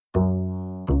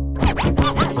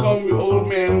old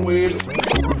man Wade.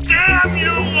 Damn you,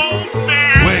 old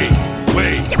man! Wait.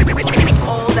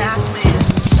 Old ass man.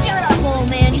 Shut up, old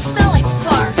man. You smell like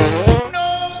fart.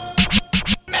 No!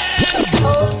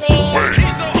 Old man.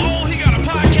 He's so old, he got a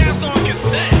podcast on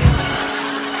cassette.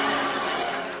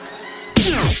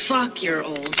 Fuck, you're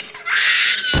old.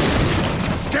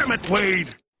 Damn it,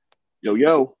 Wade.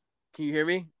 Yo. Can you hear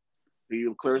me? Are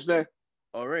you clear as day?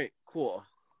 All right, cool.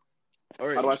 All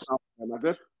right. How do I sound? Am I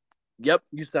good? Yep,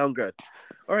 you sound good.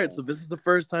 All right, so this is the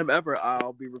first time ever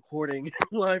I'll be recording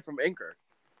live from Anchor.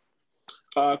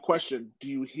 Question: do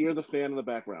you hear the fan in the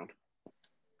background?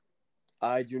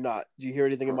 I do not. Do you hear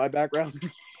anything in my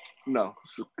background? No,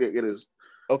 it is.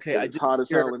 Okay, It's hot as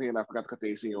hell in here, and I forgot to cut the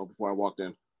AC on before I walked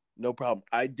in. No problem.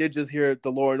 I did just hear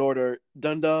the Law and Order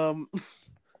dum-dum.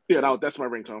 Yeah, that's my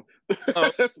ringtone.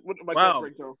 Oh, That's my wow.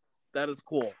 ringtone. That is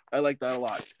cool. I like that a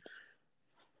lot.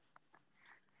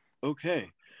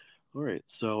 Okay. All right.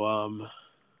 So,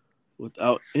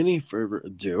 without any further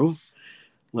ado,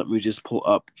 let me just pull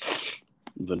up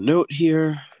the note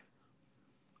here.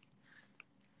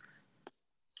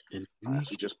 And I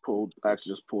actually just pulled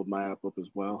my app up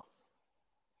as well.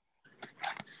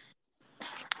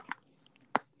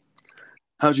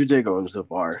 how's your day going so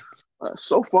far?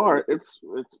 So far, it's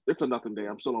a nothing day.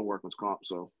 I'm still on workman's comp,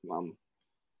 so I'm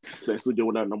basically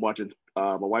doing that. And I'm watching.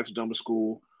 My wife's done with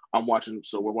school. We're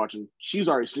watching. She's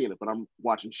already seen it, but I'm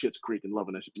watching Schitt's Creek and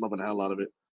loving the hell out of it.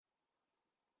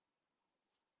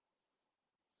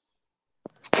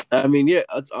 I mean, yeah,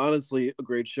 it's honestly a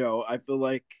great show. I feel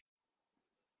like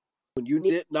when you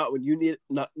need it, not when you need it,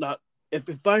 not if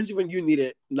it finds you when you need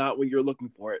it, not when you're looking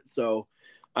for it. So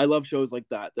I love shows like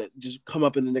that just come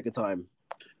up in the nick of time.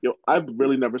 I've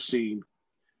really never seen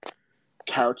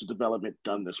character development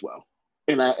done this well,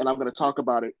 and I'm going to talk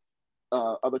about it.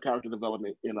 Other character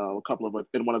development in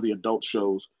in one of the adult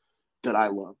shows that I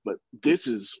love, but this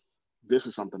is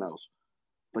something else.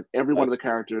 Like every one of the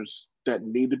characters that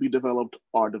need to be developed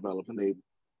are developed, and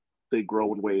they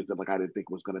grow in ways that I didn't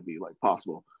think was going to be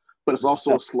possible. But it's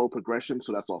also a slow progression,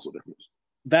 so that's also different.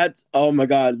 That's oh my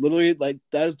god, literally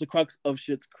that is the crux of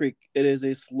Schitt's Creek. It is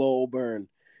a slow burn,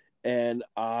 and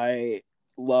I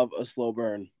love a slow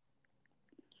burn.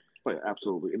 Oh, yeah,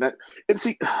 absolutely, and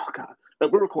see, oh god.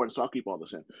 We're recording, so I'll keep all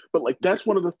this in. But that's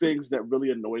one of the things that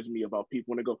really annoys me about people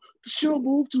when they go, the show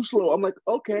moved too slow. I'm like,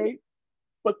 okay,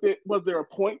 but was there a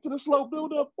point to the slow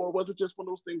buildup, or was it just one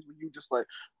of those things where you just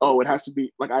it has to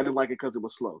be I didn't like it because it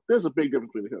was slow? There's a big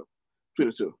difference between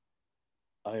the two.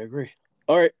 I agree.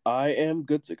 All right, I am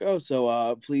good to go.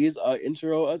 So please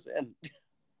intro us in.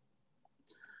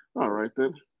 All right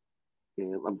then,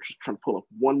 and I'm just trying to pull up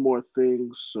one more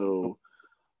thing so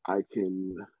I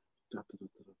can.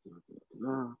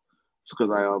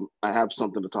 Because I have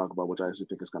something to talk about, which I actually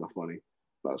think is kind of funny.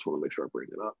 But I just want to make sure I bring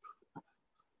it up.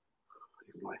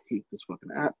 Even though I hate this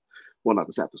fucking app. Well, not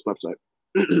this app, this website.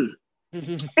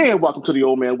 And welcome to the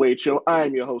Old Man Wade Show. I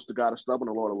am your host, the God of Stubborn,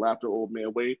 the Lord of Laughter, Old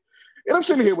Man Wade. And I'm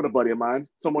sitting here with a buddy of mine,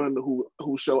 someone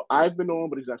whose show I've been on,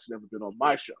 but he's actually never been on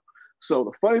my show. So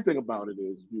the funny thing about it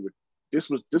is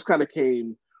this kind of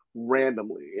came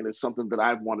randomly, and it's something that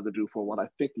I've wanted to do for what I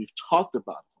think we've talked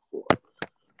about before.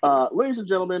 Ladies and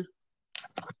gentlemen.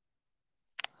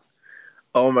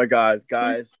 Oh my god,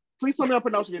 guys. Please tell me I'm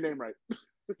pronouncing your name right.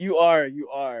 You are.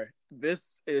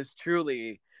 This is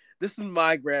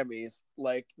my Grammys.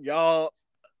 Y'all,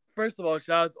 first of all,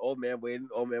 shout out to Old Man Wade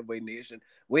and Old Man Wade Nation.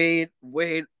 Wade,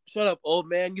 shut up, old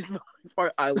man. You smell like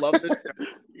fart. I love this.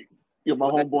 My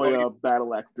homeboy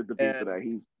Battle Axe did the beat for that.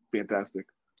 He's fantastic.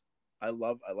 I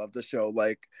love the show.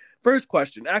 First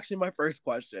question. Actually, my first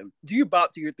question. Do you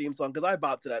bop to your theme song? Because I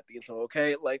bop to that theme song,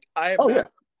 okay? Yeah.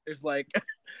 There's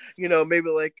maybe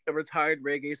a retired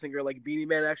reggae singer like Beanie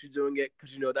Man actually doing it.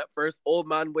 Because, that first Old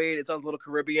Man Wade, it sounds a little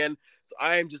Caribbean. So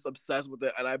I am just obsessed with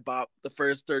it. And I bop the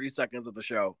first 30 seconds of the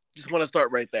show. Just want to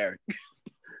start right there.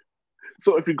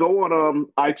 So if you go on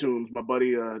iTunes, my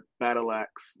buddy Battle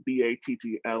Axe,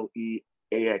 Battleaxe,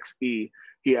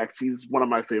 he's one of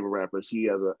my favorite rappers. He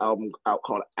has an album out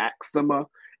called Axema,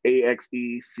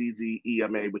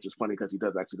 Axezzema, which is funny because he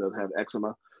does have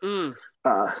eczema.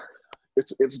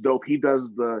 It's dope. He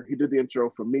did the intro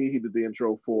for me. He did the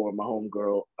intro for my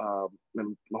homegirl,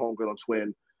 and my homegirl and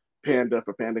twin Panda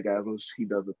for Panda Gasms. He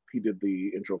did the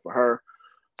intro for her.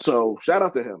 So shout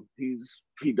out to him.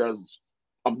 He does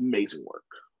amazing work.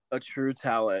 A true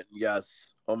talent,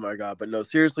 yes. Oh my god! But no,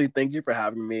 seriously, thank you for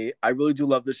having me. I really do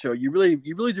love the show. You really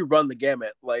do run the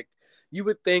gamut. You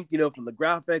would think, from the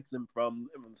graphics and from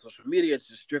the social media, it's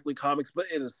just strictly comics,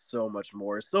 but it is so much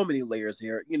more. So many layers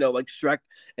here. Like Shrek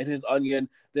and his onion.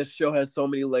 This show has so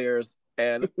many layers,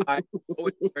 and I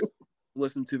always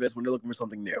listen to this when they're looking for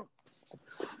something new.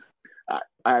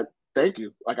 I thank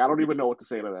you. Like, I don't even know what to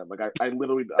say to that. Like, I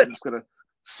literally, I'm just gonna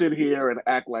sit here and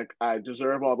act like I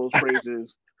deserve all those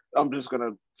praises. I'm just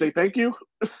gonna say thank you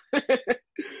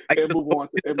and move on.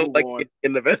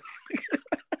 In the best.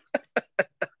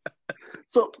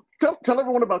 So tell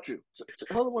everyone about you.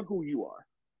 Tell everyone who you are.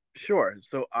 Sure.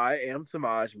 So I am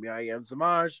Samaj. I am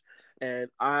Samaj, and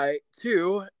I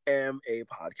too am a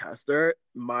podcaster.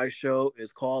 My show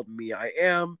is called Me I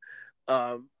Am.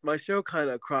 My show kind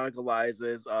of chronicles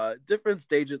different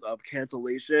stages of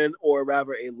cancellation, or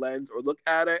rather a lens or look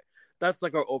at it. That's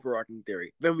like our overarching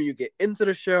theory. Then when you get into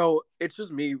the show, it's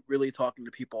just me really talking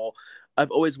to people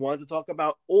I've always wanted to talk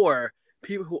about, or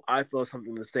people who I feel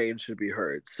something to say and should be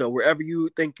heard. So wherever you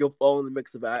think you'll fall in the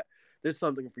mix of that, there's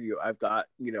something for you. I've got,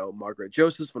 Margaret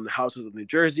Joseph from the Housewives of New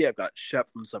Jersey. I've got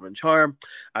Shep from Southern Charm.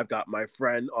 I've got my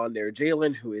friend on there,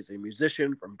 Jalen, who is a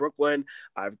musician from Brooklyn.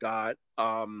 I've got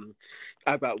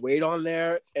Wade on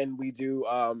there, and we do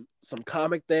some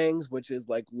comic things, which is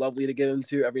like lovely to get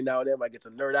into every now and then. I get to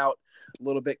nerd out a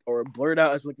little bit, or blurt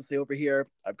out, as we like to say over here.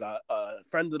 I've got a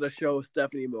friend of the show,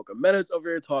 Stephanie Mocha Meadows, over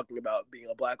here talking about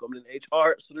being a Black woman in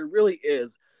HR. So there really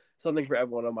is something for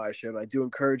everyone on my show, and I do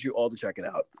encourage you all to check it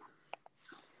out.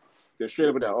 Yeah, straight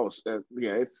up and down.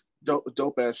 Yeah, it's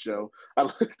dope ass show. I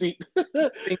like Thank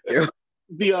you.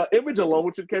 The image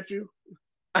alone should catch you.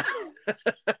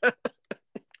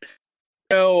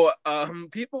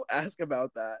 People ask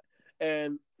about that,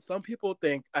 and some people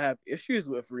think I have issues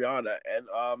with Rihanna. And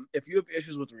if you have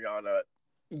issues with Rihanna,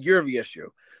 you're the issue.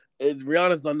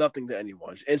 Rihanna's done nothing to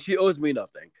anyone, and she owes me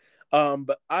nothing.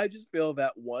 But I just feel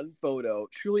that one photo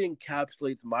truly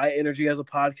encapsulates my energy as a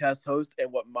podcast host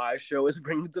and what my show is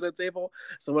bringing to the table.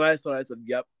 So when I saw it, I said,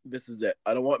 yep, this is it.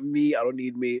 I don't want me. I don't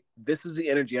need me. This is the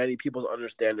energy I need people to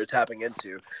understand they're tapping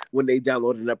into when they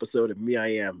download an episode of Me I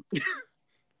Am.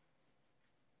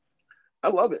 I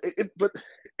love it. But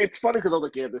it's funny because I'm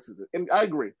like, yeah, this is it. And I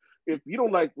agree. If you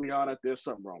don't like Rihanna, there's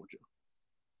something wrong with you.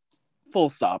 Full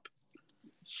stop.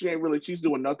 She's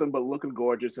doing nothing but looking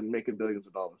gorgeous and making billions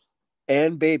of dollars.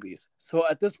 And babies. So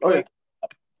at this point,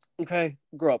 okay,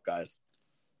 grow up, guys.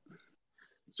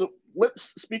 So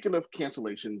speaking of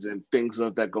cancellations and things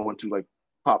that go into like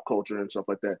pop culture and stuff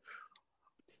like that,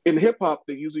 in hip hop,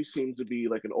 there usually seems to be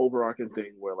like an overarching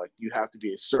thing where like you have to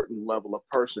be a certain level of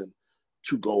person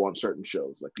to go on certain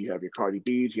shows. Like you have your Cardi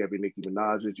B's, you have your Nicki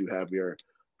Minaj's, you have your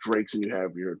Drakes, and you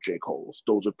have your J. Cole's.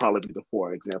 Those would probably be the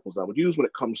four examples I would use when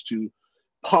it comes to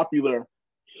popular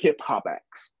hip hop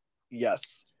acts.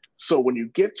 Yes. So when you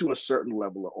get to a certain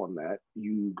level on that,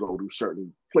 you go to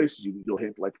certain places. You'll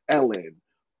hit like Ellen,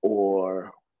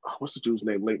 or what's the dude's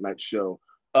name? Late night show.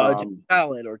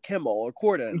 Allen or Kimmel or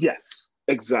Corden. Yes,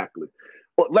 exactly.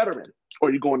 Or Letterman,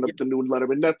 or you go on the new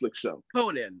Letterman Netflix show.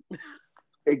 Conan.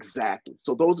 Exactly.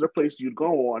 So those are the places you'd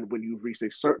go on when you've reached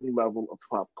a certain level of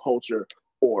pop culture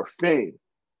or fame.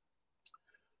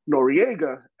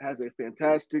 Noriega has a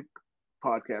fantastic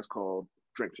podcast called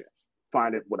Drink Champs.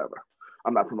 Find it, whatever.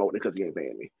 I'm not promoting it because he ain't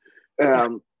paying me.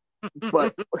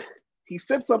 But he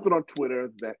said something on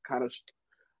Twitter that kind of,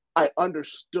 I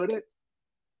understood it,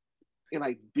 and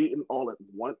I didn't all at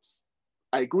once.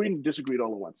 I agreed and disagreed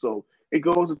all at once. So it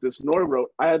goes with this. Nori wrote,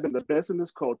 I have been the best in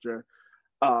this culture.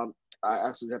 I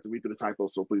actually have to read through the typo,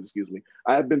 so please excuse me.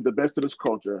 I have been the best in this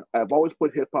culture. I've always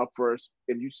put hip hop first,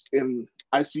 and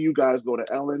I see you guys go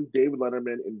to Ellen, David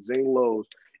Letterman, and Zane Lowe's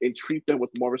and treat them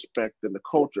with more respect than the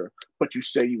culture, but you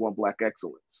say you want Black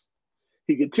excellence.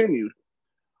 He continued,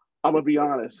 I'm gonna be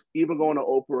honest, even going to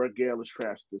Oprah or Gayle is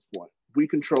trash at this point. We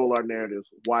control our narratives.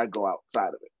 Why go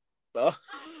outside of it?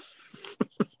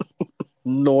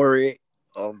 Nori.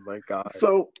 Oh my God.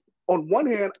 So on one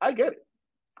hand, I get it.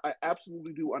 I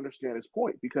absolutely do understand his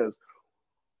point, because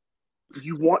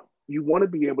you want to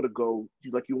be able to go,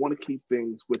 you want to keep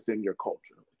things within your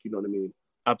culture. You know what I mean?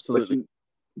 Absolutely.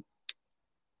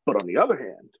 But on the other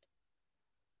hand,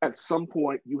 at some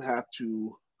point you have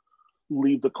to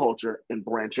leave the culture and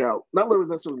branch out. Not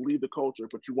necessarily leave the culture,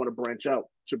 but you want to branch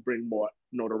out to bring more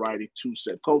notoriety to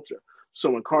said culture. So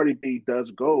when Cardi B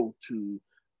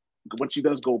when she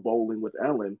does go bowling with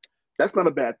Ellen, that's not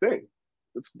a bad thing.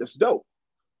 That's dope,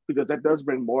 because that does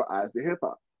bring more eyes to hip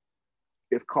hop.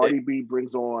 If Cardi B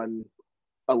brings on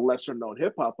a lesser known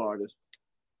hip hop artist,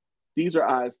 these are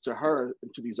eyes to her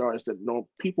and to these artists that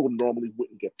people normally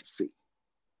wouldn't get to see.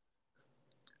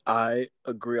 I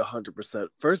agree 100%.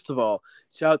 First of all,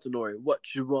 shout out to Nori. What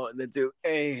you want to do?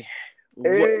 Hey.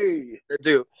 What to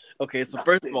do? Okay, so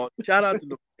first of all, shout out to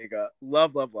Noriega.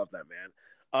 Love that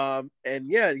man. And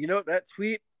yeah, that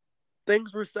tweet,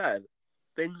 things were said.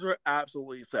 things were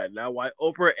absolutely said. Now, why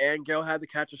Oprah and Gail had to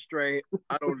catch a stray,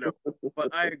 I don't know.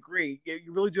 But I agree.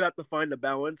 You really do have to find a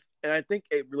balance. And I think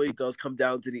it really does come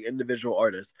down to the individual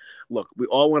artist. Look, we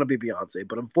all want to be Beyonce,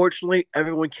 but unfortunately,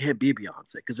 everyone can't be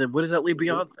Beyonce. Because then what does that leave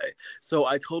Beyonce? So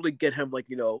I totally get him, like,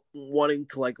 wanting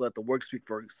to, like, let the work speak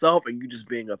for itself and you just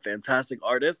being a fantastic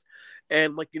artist.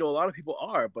 And, like, a lot of people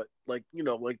are, but, like,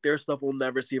 like their stuff will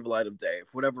never see the light of day.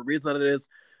 For whatever reason that it is,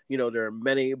 there are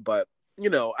many, but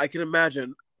I can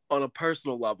imagine on a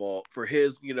personal level for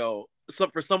his,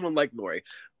 for someone like Nori,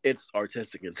 it's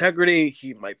artistic integrity.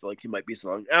 He might feel like he might be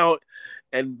selling out.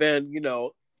 And then,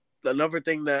 another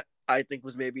thing that I think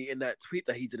was maybe in that tweet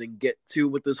that he didn't get to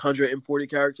with this 140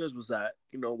 characters was that,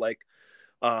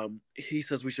 he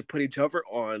says we should put each other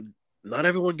on. Not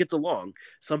everyone gets along.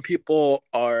 Some people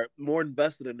are more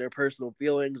invested in their personal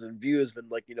feelings and views than,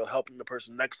 like, helping the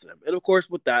person next to them. And of course,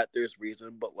 with that, there's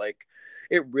reason, but, like,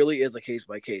 it really is a case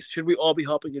by case. Should we all be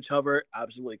helping each other?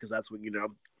 Absolutely, because that's what,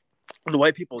 the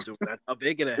white people do. That's how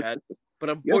they get ahead. But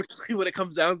unfortunately, when it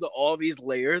comes down to all these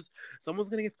layers, someone's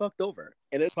gonna get fucked over,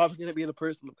 and it's probably gonna be the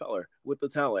person of color with the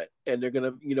talent, and they're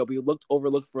gonna, be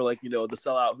overlooked for, like, the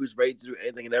sellout who's ready to do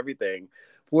anything and everything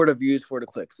for the views, for the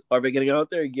clicks. Are they getting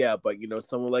out there? Yeah, but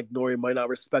someone like Nori might not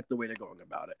respect the way they're going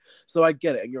about it. So I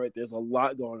get it, and you're right. There's a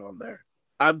lot going on there.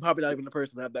 I'm probably not even the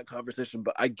person to have that conversation,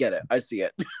 but I get it. I see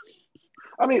it.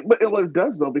 I mean, but it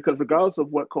does though, because regardless of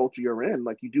what culture you're in,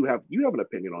 like you have an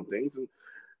opinion on things, and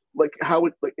like how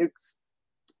it's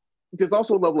there's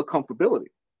also a level of comfortability.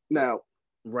 Now,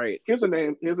 right. Here's a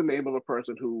name of a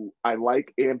person who I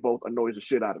like and both annoys the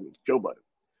shit out of me. Joe Budden.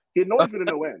 He annoys me to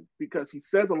no end because he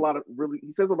says a lot of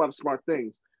smart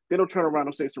things. Then he'll turn around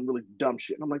and say some really dumb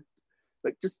shit. And I'm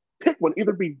like just pick one,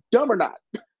 either be dumb or not.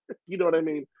 You know what I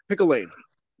mean? Pick a lane.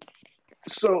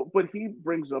 So, but he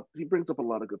brings up a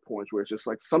lot of good points where it's just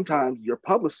like sometimes your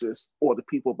publicist or the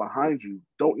people behind you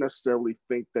don't necessarily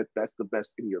think that that's the best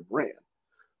in your brand.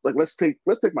 Like let's take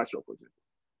my show for example.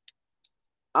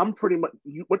 I'm pretty much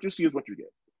what you see is what you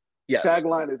get. Yes.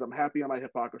 Tagline is I'm happy on my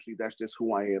hypocrisy. That's just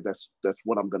who I am. That's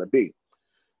what I'm gonna be.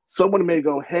 Someone may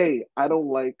go, hey, I don't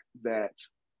like that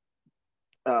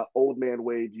old man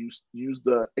Wade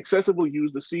excessively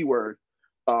used the C word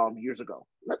years ago.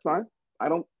 That's fine. I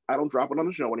don't drop it on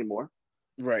the show anymore.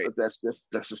 Right. But that's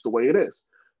just the way it is.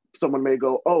 Someone may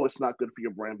go, oh, it's not good for your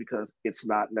brand because it's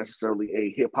not necessarily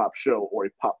a hip hop show or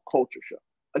a pop culture show.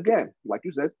 Again, like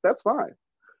you said, that's fine.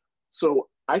 So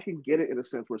I can get it in a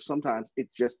sense where sometimes it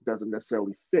just doesn't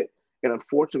necessarily fit. And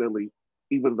unfortunately,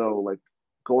 even though like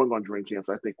going on Drink Champs,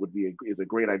 I think is a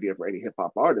great idea for any hip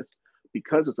hop artist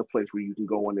because it's a place where you can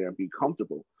go in there and be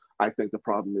comfortable. I think the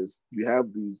problem is you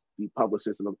have the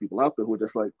publicists and other people out there who are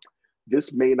just like,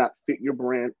 this may not fit your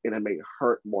brand and it may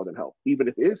hurt more than help, even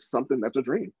if it's something that's a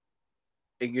dream.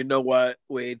 And you know what,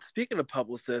 Wade? Speaking of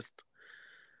publicist,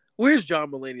 where's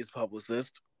John Mulaney's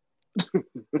publicist?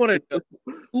 What did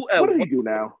he do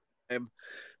now?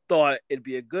 Thought it'd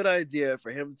be a good idea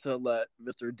for him to let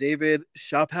Mr. David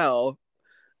Chappelle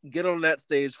get on that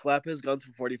stage, flap his guns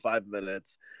for 45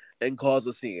 minutes, and cause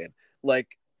a scene. Like,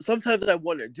 sometimes I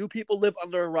wonder, do people live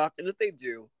under a rock? And if they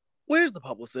do, where's the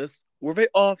publicist? Were they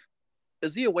off?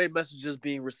 Is he away messages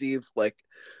being received? Like,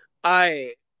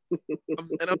 I'm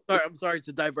sorry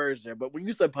to diverge there, but when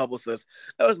you said publicist,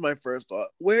 that was my first thought.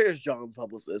 Where is John's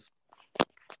publicist?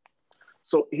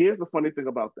 So here's the funny thing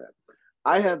about that.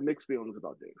 I have mixed feelings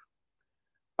about Dave.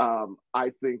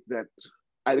 I think that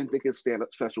I didn't think his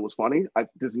stand-up special was funny.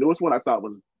 This newest one I thought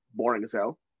was boring as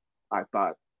hell. I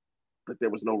thought that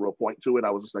there was no real point to it. I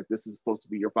was just like, this is supposed to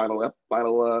be your final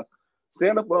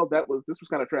stand-up. Well, this was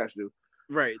kind of trash, dude.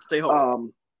 Right. Stay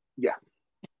home. Yeah.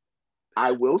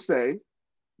 I will say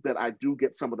that I do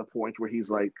get some of the points where he's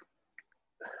like,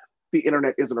 the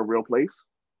internet isn't a real place.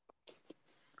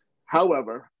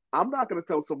 However, I'm not going to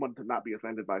tell someone to not be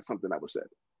offended by something that was said.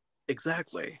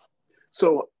 Exactly.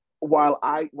 So while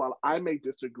I may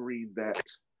disagree that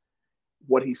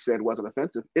what he said wasn't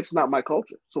offensive, it's not my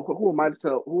culture. So who am I to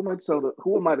tell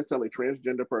a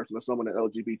transgender person or someone in the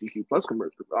LGBTQ plus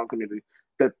community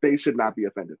that they should not be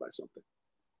offended by something?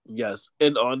 Yes.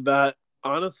 And on that,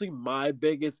 honestly, my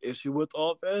biggest issue with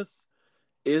all this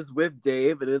is with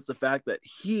Dave, and it's the fact that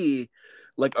he,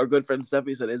 like our good friend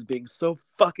Stephanie said, is being so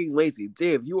fucking lazy.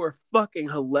 Dave, you are fucking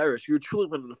hilarious. You're truly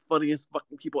one of the funniest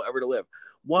fucking people ever to live.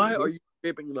 Why are you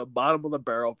scraping in the bottom of the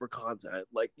barrel for content?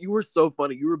 Like, you were so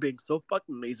funny. You were being so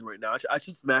fucking lazy right now. I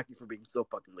should smack you for being so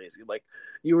fucking lazy. Like,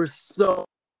 you were so...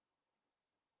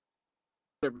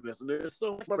 And there's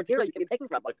so much more material you can be taking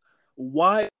from. Like,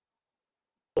 why...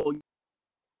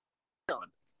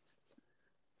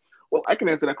 Well, I can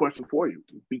answer that question for you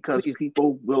because Please.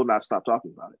 people will not stop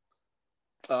talking about it.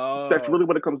 That's Oh, really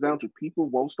what it comes down to. People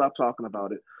won't stop talking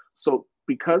about it. So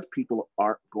because people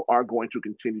are going to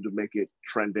continue to make it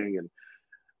trending, and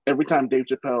every time Dave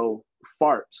Chappelle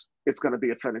farts, it's going to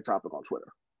be a trending topic on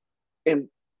Twitter. And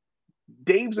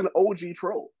Dave's an OG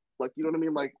troll. Like, you know what I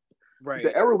mean? Like, right.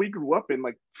 the era we grew up in,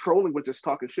 like, trolling was just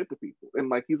talking shit to people. And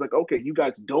like, he's like, okay, you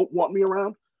guys don't want me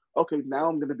around. Okay, now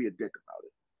I'm going to be a dick about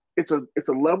it. It's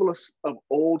a level of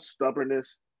old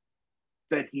stubbornness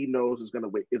that he knows is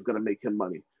gonna make him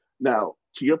money. Now,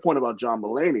 to your point about John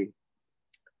Mulaney,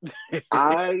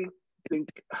 I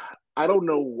think I don't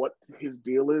know what his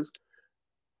deal is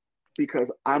because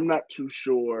I'm not too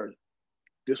sure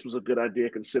this was a good idea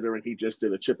considering he just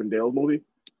did a Chip and Dale movie.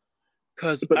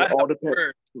 Because But I it have all a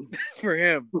depends. word for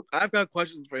him. I've got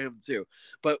questions for him too.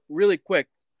 But really quick,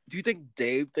 do you think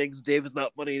Dave thinks Dave is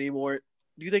not funny anymore?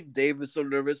 Do you think Dave is so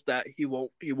nervous that he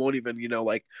won't even,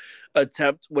 like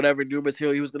attempt whatever new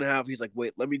material he was gonna have? He's like,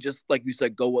 wait, let me just, like you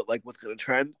said, go with like what's gonna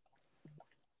trend.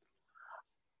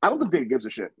 I don't think Dave gives a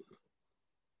shit,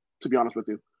 to be honest with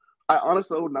you. I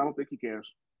honestly don't think he cares.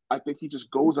 I think he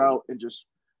just goes out and just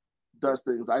does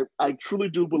things. I truly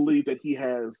do believe that he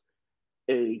has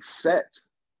a set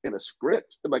in a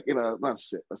script, like in a not a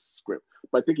set, a script,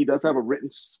 but I think he does have a written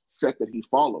set that he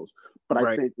follows. But I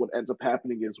Right. think what ends up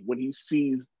happening is when he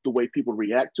sees the way people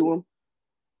react to him,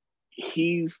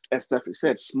 he's, as Stephanie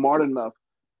said, smart enough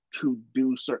to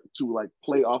like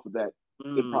play off of that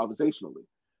improvisationally,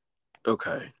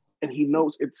 Okay. and he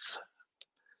knows it's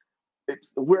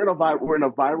we're in a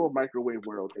viral microwave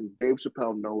world, and Dave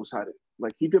Chappelle knows how to,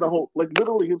 like, he did a whole, like,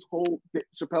 literally his whole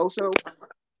Chappelle show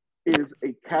is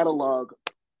a catalog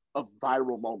of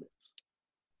viral moments.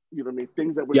 You know what I mean?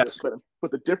 Things that were Yes.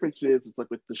 but the difference is, it's like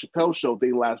with the Chappelle show,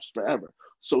 they last forever.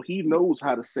 So he knows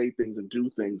how to say things and do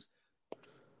things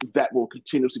that will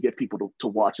continuously get people to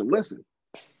watch and listen.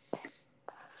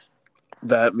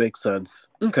 That makes sense.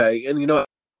 Okay, and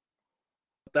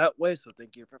that way, so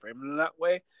thank you for framing it that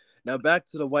way. Now back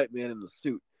to the white man in the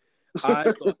suit.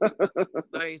 I thought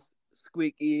nice,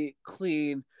 squeaky,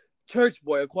 clean church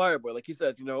boy, a choir boy. Like he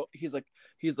said, he's like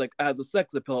I have the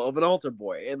sex appeal of an altar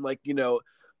boy, and like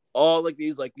all like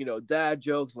these like dad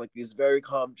jokes, like these very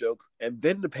calm jokes. And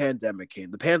then the pandemic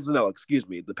came, the panzanella, excuse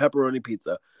me, the pepperoni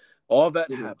pizza, all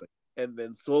that happened, and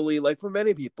then slowly, like for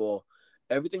many people,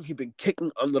 everything he'd been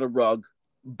kicking under the rug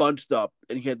bunched up,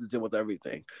 and he had to deal with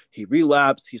everything. He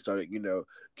relapsed. He started,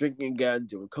 drinking again,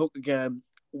 doing coke again,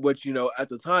 which at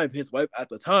the time, his wife at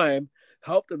the time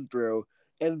helped him through.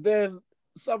 And then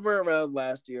somewhere around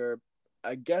last year,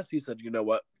 I guess he said, you know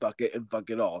what, fuck it and fuck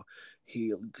it all.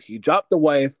 He dropped the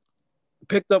wife,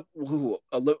 picked up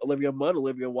Olivia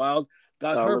Wilde,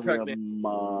 got her Olivia pregnant.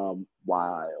 Wilde,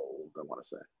 I want to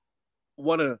say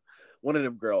one of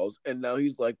them girls, and now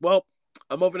he's like, well,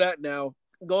 I'm over that now,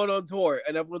 going on tour,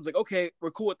 and everyone's like, okay,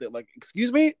 we're cool with it. Like,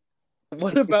 excuse me,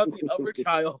 what about the other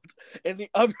child and the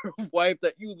other wife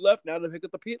that you left now to pick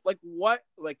up the piece? Like, what?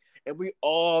 Like, and we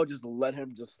all just let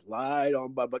him just slide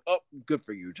on by. Like, oh, good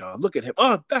for you, John. Look at him.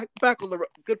 Oh, back on the road.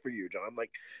 Good for you, John.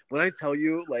 Like, when I tell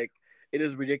you, like, it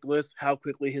is ridiculous how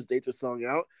quickly his dates are selling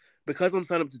out. Because I'm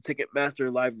signed up to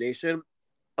Ticketmaster Live Nation,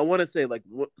 I want to say, like,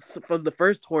 from the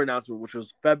first tour announcement, which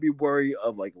was February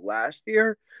of like last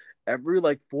year, every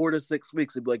like 4 to 6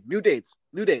 weeks, it'd be like new dates,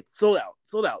 sold out,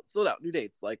 new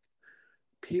dates. Like,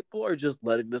 people are just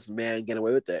letting this man get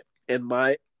away with it. And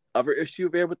my other issue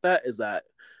there with that is that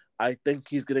I think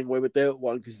he's getting away with it,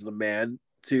 one, because he's a man,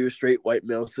 two, straight white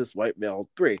male, cis white male,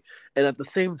 three. And at the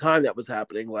same time that was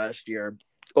happening last year,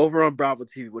 over on Bravo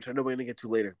TV, which I know we're going to get to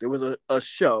later, there was a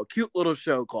show, a cute little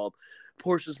show called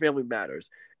Portia's Family Matters.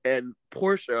 And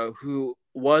Portia, who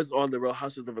was on the Real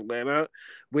Housewives of Atlanta,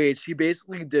 where she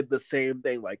basically did the same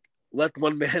thing, like, left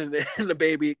one man and the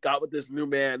baby, got with this new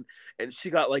man, and she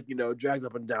got, like, dragged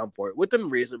up and down for it within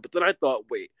reason. But then I thought,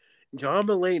 wait, John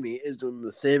Mulaney is doing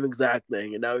the same exact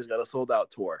thing, and now he's got a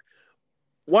sold-out tour.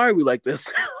 Why are we like this?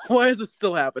 Why is it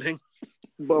still happening?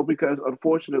 Well, because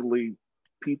unfortunately,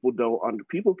 people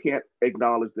can't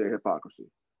acknowledge their hypocrisy.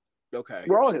 Okay.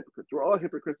 We're all hypocrites. We're all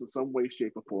hypocrites in some way,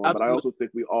 shape, or form. Absolutely. But I also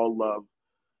think we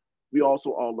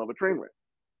also all love a train wreck.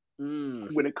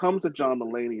 When it comes to John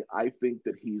Mulaney, I think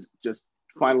that he's just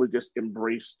finally just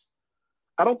embraced.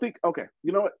 I don't think. Okay,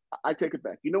 you know what? I take it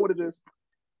back. You know what it is?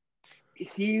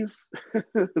 He's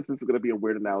this is going to be a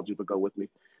weird analogy, but go with me.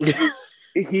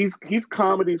 he's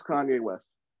comedy's Kanye West.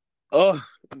 Oh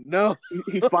no!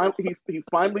 He finally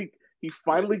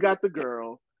got the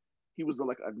girl. He was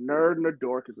like a nerd and a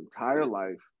dork his entire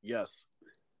life. Yes.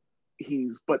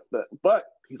 But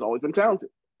he's always been talented.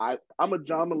 I'm a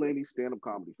John Mulaney stand-up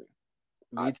comedy fan.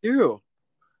 Me too.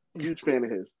 Huge fan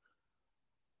of his.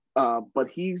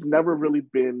 But he's never really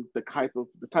been the type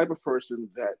of person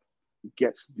that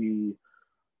gets the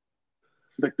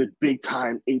big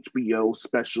time HBO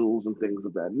specials and things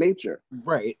of that nature.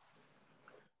 Right.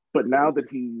 But now that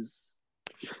he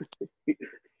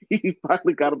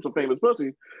finally got him some famous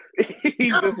pussy,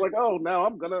 he's just like, oh, now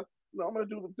I'm gonna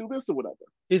do this or whatever.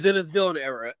 He's in his villain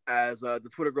era, as the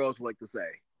Twitter girls would like to say.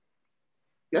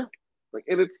 Yeah,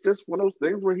 and it's just one of those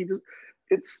things where he's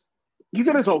in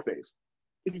his whole phase.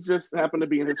 He just happened to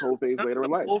be in his whole phase later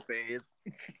in life. Whole phase.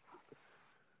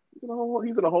 He's in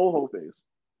a whole phase.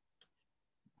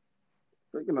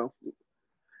 But,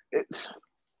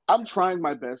 I'm trying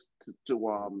my best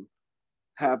to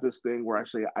have this thing where I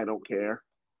say I don't care.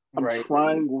 I'm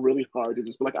trying really hard to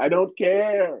just be like, I don't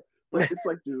care. But it's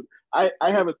like, dude, I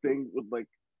have a thing with like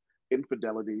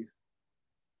infidelity.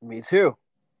 Me too.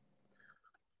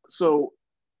 So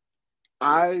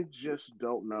I just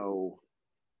don't know.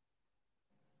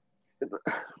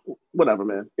 Whatever,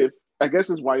 man. If I guess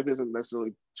his wife isn't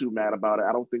necessarily too mad about it.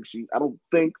 I don't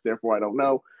think, therefore I don't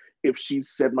know if she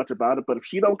said much about it. But if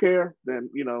she don't care, then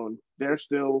they're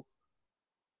still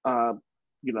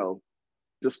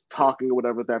just talking or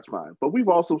whatever, that's fine. But we've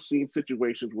also seen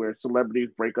situations where celebrities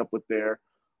break up with their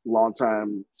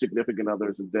longtime significant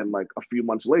others, and then like a few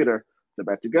months later, they're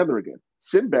back together again.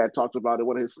 Sinbad talks about it,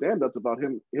 one of his stand-ups, about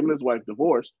him and his wife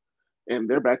divorced, and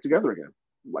they're back together again.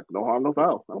 Like, no harm, no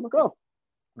foul. I'm like, oh,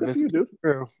 good for you, dude.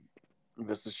 True.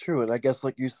 This is true, and I guess,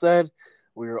 like you said,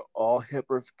 we're all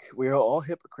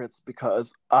hypocrites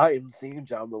because I am seeing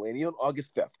John Mulaney on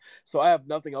August 5th, so I have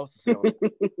nothing else to say.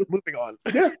 Moving on.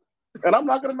 Yeah, and I'm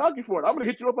not gonna knock you for it. I'm gonna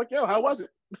hit you up like, yo, how was it?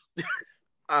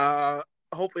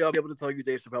 Hopefully, I'll be able to tell you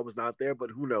Dave Chappelle was not there, but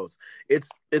who knows? It's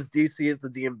DC, it's the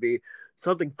DMV.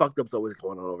 Something fucked up's always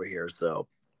going on over here. So,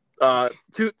 I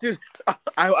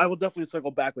will definitely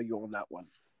circle back with you on that one.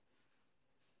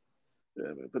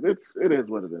 Yeah, but it is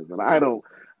what it is, and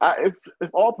if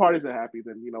all parties are happy,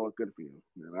 then it's good for you.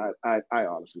 I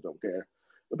honestly don't care,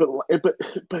 but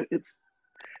it's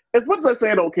as much as I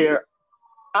say I don't care,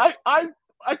 I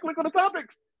click on the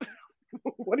topics.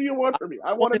 What do you want from me?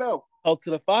 I want to know. Out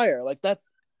to the fire, like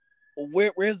that's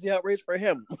where's the outrage for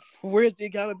him? Where's the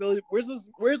accountability? Where's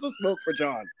the smoke for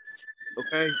John?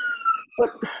 Okay,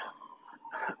 but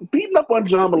beating up on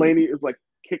John Mulaney is like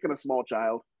kicking a small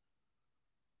child.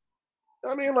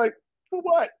 I mean, like, for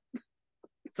what?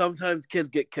 Sometimes kids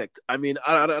get kicked. I mean,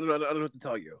 I don't know what to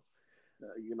tell you.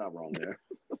 You're not wrong there.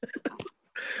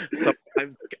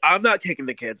 Sometimes I'm not kicking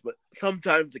the kids, but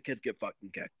sometimes the kids get fucking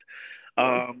kicked.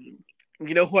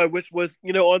 Who I wish was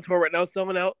on tour right now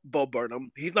selling out? Bo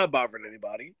Burnham. He's not bothering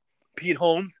anybody. Pete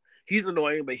Holmes. He's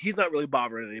annoying, but he's not really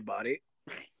bothering anybody.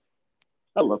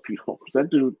 I love Pete Holmes. That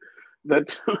dude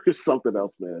is something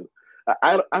else, man.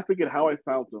 I forget how I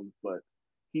found him, but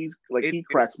he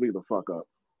cracks me the fuck up.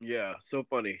 Yeah, so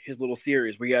funny. His little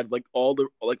series where he had all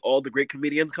the great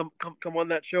comedians come on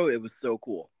that show. It was so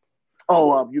cool.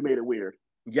 Oh, You Made It Weird.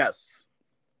 Yes.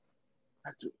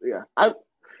 Yeah.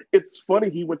 It's funny,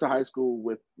 he went to high school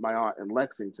with my aunt in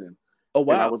Lexington. Oh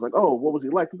wow. And I was like, oh, what was he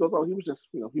like? He goes, oh, he was just,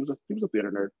 he was a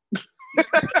theater nerd.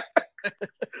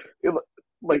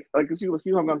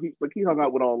 He hung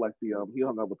out with all like he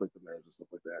hung out with like the nerds and stuff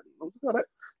like that. And I was like, oh,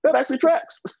 that actually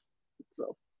tracks.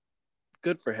 So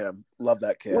good for him. Love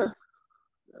that kid.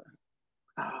 Yeah.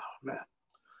 Oh man.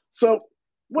 So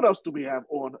what else do we have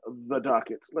on the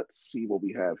docket? Let's see what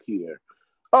we have here.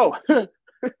 Oh,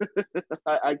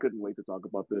 I couldn't wait to talk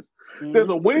about this. There's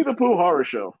a Winnie the Pooh horror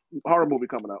movie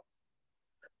coming out.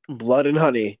 Blood and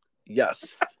Honey.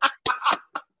 Yes.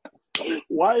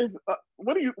 Why is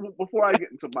before I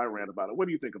get into my rant about it, what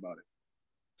do you think about it?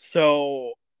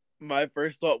 So my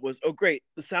first thought was, oh great,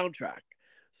 the soundtrack.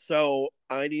 So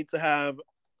I need to have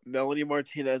Melanie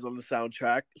Martinez on the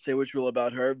soundtrack. Say what you will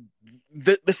about her.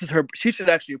 This is her. She should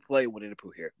actually play Winnie the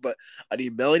Pooh here. But I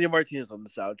need Melanie Martinez on the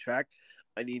soundtrack.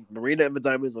 I need Marina and the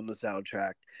Diamonds on the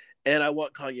soundtrack. And I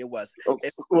want Kanye West. Oh,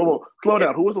 slow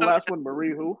down. Who was the last one?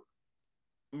 Marie who?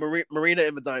 Marina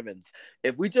and the Diamonds.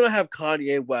 If we don't have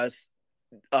Kanye West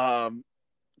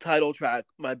title track,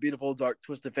 My Beautiful Dark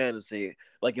Twisted Fantasy,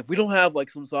 like if we don't have like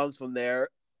some songs from there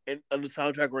on the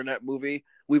soundtrack or in that movie,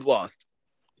 we've lost.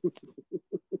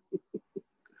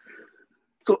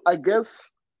 So I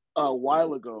guess a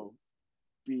while ago,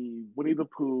 the Winnie the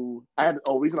Pooh.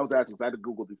 Reason I was asking is I had to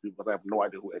Google these people because I have no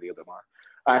idea who any of them are.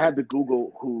 I had to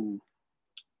Google who.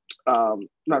 I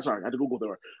had to Google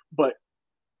them. But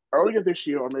earlier this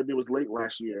year, or maybe it was late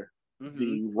last year,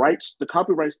 the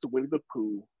copyrights to Winnie the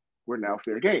Pooh were now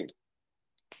fair game.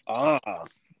 Ah.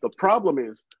 The problem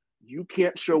is you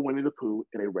can't show Winnie the Pooh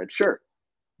in a red shirt.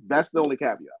 That's the only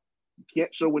caveat. You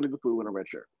can't show Winnie the Pooh in a red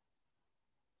shirt.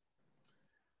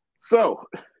 So,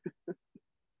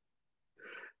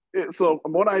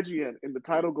 I'm on IGN, and the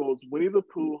title goes, Winnie the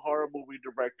Pooh horror movie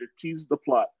director teases the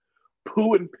plot.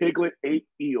 Pooh and Piglet ate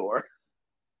Eeyore.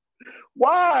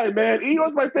 Why, man?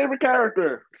 Eeyore's my favorite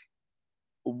character.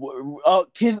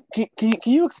 Can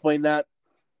you explain that?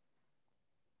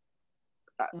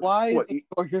 Why is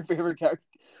Eeyore your favorite character?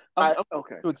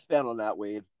 Okay. To expand on that,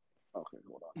 Wade. Okay,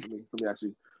 hold on. Let me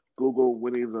actually Google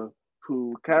Winnie the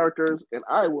Pooh characters, and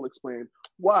I will explain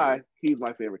why he's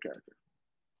my favorite character.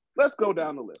 Let's go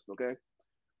down the list, okay?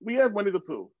 We have Winnie the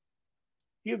Pooh.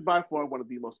 He is by far one of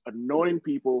the most annoying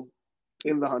people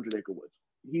in the 100 Acre Woods.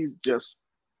 He's just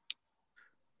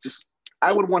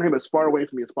I would want him as far away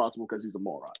from me as possible because he's a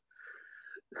moron.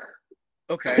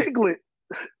 Okay.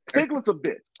 Piglet's a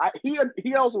bitch.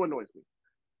 He also annoys me.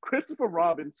 Christopher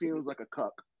Robin seems like a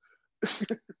cuck.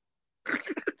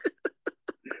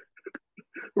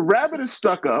 Rabbit is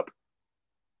stuck up.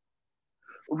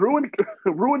 Rue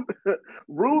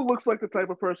looks like the type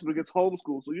of person who gets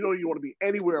homeschooled, so you don't even want to be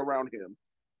anywhere around him.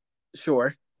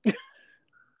 Sure.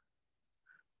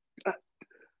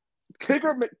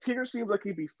 Tigger seems like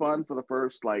he'd be fun for the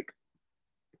first like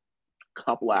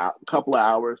couple of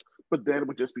hours, but then it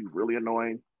would just be really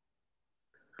annoying.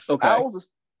 Okay. Owl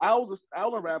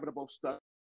and Rabbit are both stuck.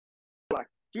 Like,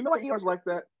 do you know why Eeyore's like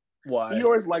that? Why?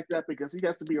 Eeyore's like that because he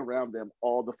has to be around them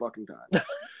all the fucking time.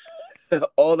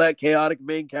 All that chaotic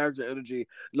main character energy,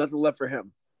 nothing left for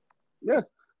him. Yeah,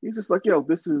 he's just like, yo,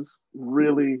 this is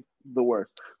really the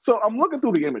worst. So I'm looking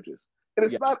through the images, and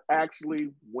it's not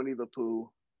actually Winnie the Pooh.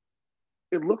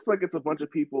 It looks like it's a bunch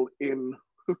of people in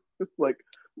like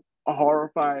a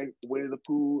horrifying Winnie the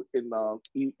Pooh in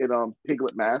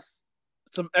Piglet mask.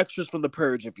 Some extras from The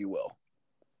Purge, if you will.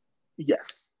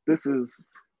 Yes, this is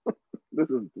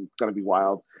gonna be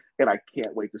wild, and I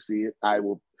can't wait to see it.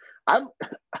 I'm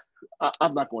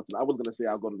not going to. I was going to say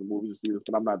I'll go to the movies to see this,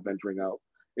 but I'm not venturing out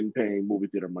and paying movie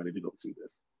theater money to go see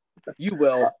this. You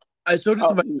will. I showed it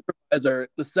to my supervisor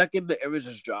the second the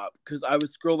images dropped because I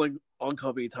was scrolling on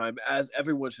company time, as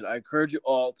everyone should. I encourage you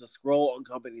all to scroll on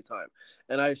company time.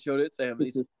 And I showed it to him, and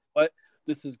he said, "What?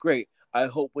 This is great. I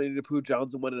hope Winnie the Pooh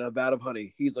Johnson went in a vat of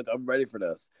honey." He's like, "I'm ready for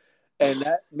this." And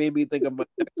that made me think of my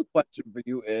next question for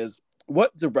you is,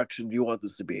 what direction do you want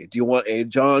this to be? Do you want a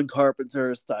John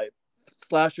Carpenter type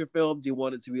slasher film? Do you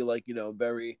want it to be like,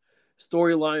 very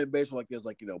storyline based, like there's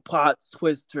like, plots,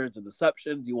 twists, turns, and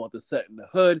deception? Do you want this set in the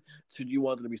hood? Do you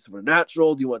want it to be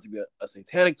supernatural? Do you want it to be a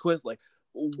satanic twist? Like,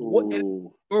 what in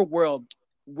your world,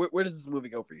 where does this movie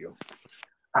go for you?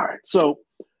 All right, so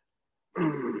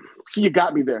you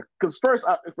got me there, because first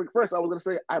I was gonna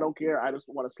say I don't care, I just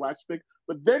want a slash pick,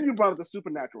 but then you brought up the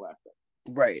supernatural aspect.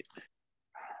 Right.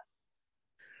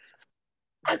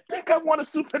 I think I want a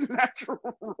supernatural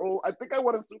role. I think I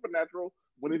want a supernatural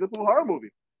Winnie the Pooh horror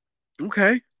movie.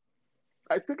 Okay.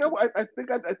 I think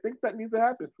that needs to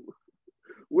happen.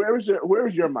 Where is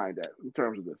your mind at in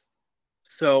terms of this?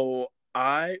 So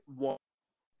I want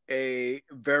a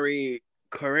very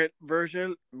current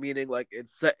version, meaning like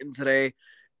it's set in today,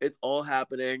 it's all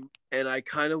happening, and I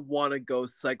kind of want to go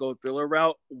psycho thriller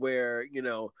route where,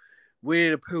 Winnie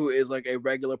the Pooh is like a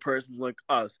regular person like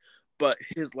us, but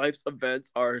his life's events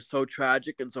are so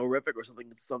tragic and so horrific, or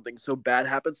something so bad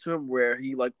happens to him where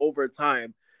he, like, over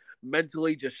time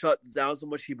mentally just shuts down so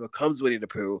much he becomes Winnie the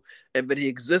Pooh, and then he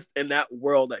exists in that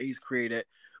world that he's created,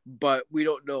 but we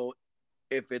don't know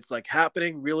if it's like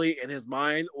happening really in his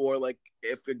mind, or like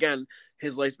if, again,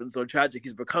 his life's been so tragic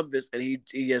he's become this and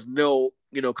he has no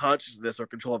consciousness or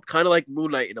control of, kind of like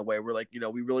Moon Knight in a way, where like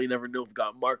we really never know if we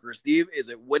got Mark or Steve. Is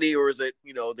it Winnie or is it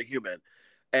the human?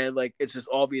 And like it's just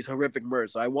all these horrific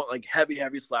murders. So I want like heavy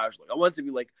slash. Like I want it to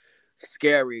be like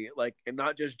scary, like, and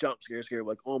not just jump scary,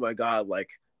 like, oh my god, like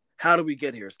how do we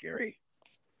get here scary?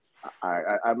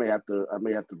 I may have to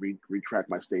retract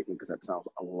my statement because that sounds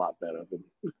a lot better than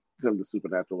the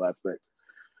supernatural aspect.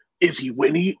 Is he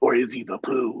Winnie or is he the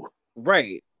Pooh?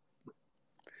 Right.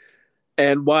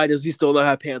 And why does he still not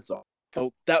have pants on?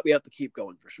 So that we have to keep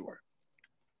going for sure.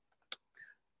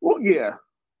 Well, yeah.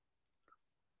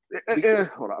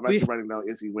 Hold on, I'm actually writing down,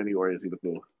 is he Winnie or is he the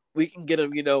Pooh? We can get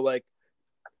him, like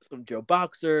some Joe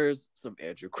Boxers, some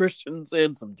Andrew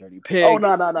Christensen, some Dirty Pig. Oh,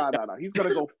 no. He's going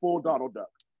to go full Donald Duck.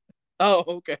 Oh,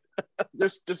 okay.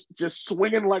 just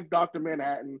swinging like Dr.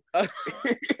 Manhattan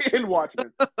in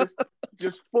Watchmen.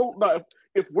 Just full. No,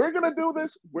 if we're gonna do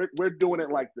this, we're doing it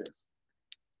like this.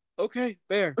 Okay,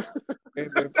 fair.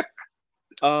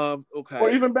 Okay.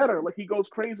 Or even better, like he goes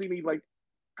crazy and he like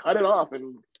cut it off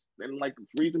and And like the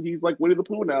reason he's like Winnie the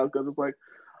Pooh now because it's like,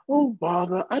 oh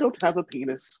bother, I don't have a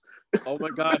penis. Oh my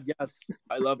God, yes,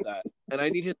 I love that. And I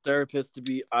need his therapist to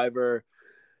be either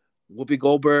Whoopi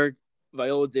Goldberg,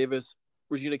 Viola Davis,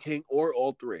 Regina King, or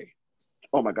all three.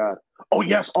 Oh my God. Oh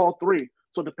yes, all three.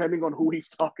 So depending on who he's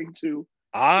talking to,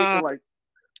 like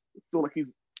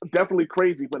he's definitely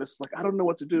crazy, but it's like I don't know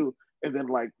what to do. And then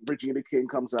like Regina King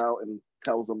comes out and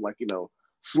tells him like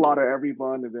slaughter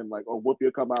everyone, and then like Whoopi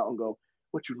will come out and go,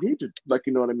 what you need to like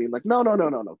you know what I mean? Like no,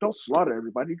 don't slaughter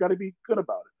everybody. You got to be good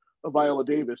about it. Viola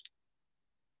Davis,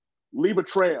 leave a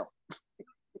trail.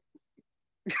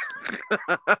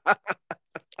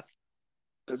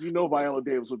 Because Viola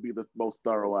Davis would be the most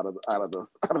thorough out of the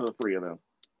three of them.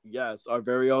 Yes, our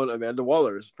very own Amanda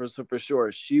Waller, for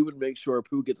sure. She would make sure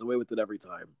Pooh gets away with it every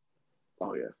time.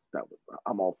 Oh yeah,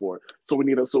 I'm all for it. So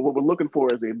what we're looking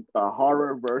for is a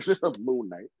horror version of Moon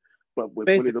Knight, but with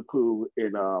Winnie the Pooh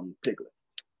in Piglet.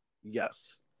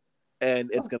 Yes, and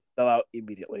it's gonna sell out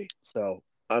immediately. So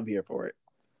I'm here for it.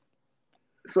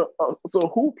 So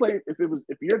who played if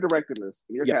you're directing this,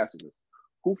 and you're casting this,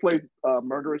 who plays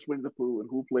murderous Winnie the Pooh and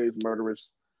who plays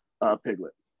murderous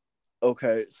Piglet?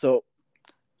 Okay, so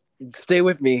stay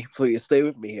with me, please. Stay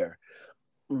with me here.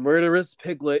 Murderous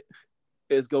Piglet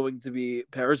is going to be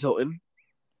Paris Hilton,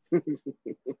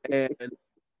 and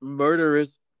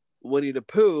murderous Winnie the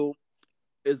Pooh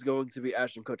is going to be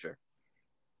Ashton Kutcher.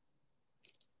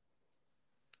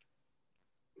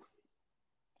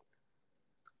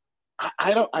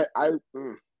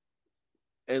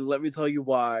 And let me tell you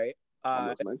why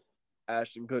I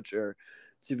Ashton Kutcher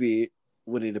to be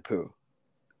Winnie the Pooh.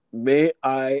 May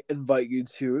I invite you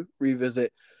to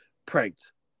revisit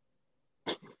Pranked?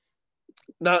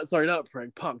 Not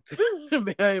Pranked, Punked.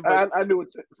 I knew it.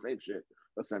 Same shit,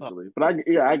 essentially. But I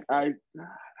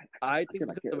think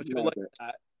because of a show like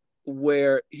that,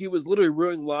 where he was literally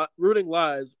rooting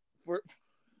lies for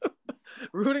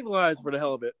the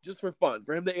hell of it, just for fun,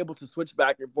 for him to be able to switch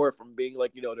back and forth from being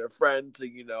like their friend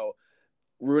to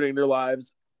ruining their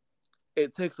lives.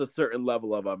 It takes a certain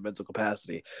level of mental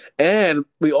capacity. And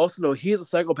we also know he's a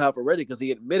psychopath already because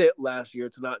he admitted last year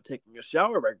to not taking a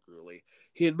shower regularly.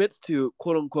 He admits to,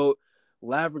 quote unquote,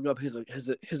 lavering up his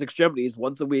extremities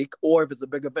once a week, or if it's a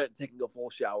big event, taking a full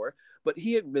shower. But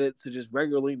he admitted to just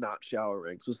regularly not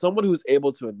showering. So someone who's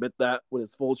able to admit that with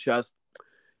his full chest,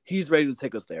 he's ready to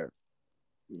take us there.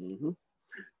 Mm-hmm.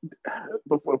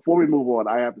 Before we move on,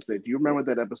 I have to say, do you remember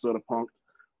that episode of Punk'd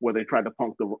where they tried to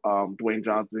punk the Dwayne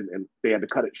Johnson and they had to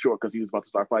cut it short because he was about to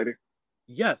start fighting?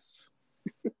 Yes.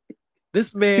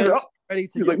 This man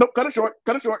he's like, nope, cut it short.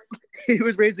 He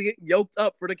was ready to get yoked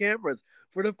up for the cameras,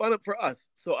 for the fun for us.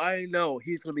 So I know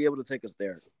he's going to be able to take us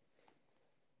there.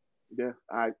 Yeah,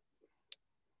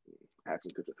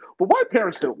 actually could. But why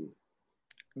Paris Hilton?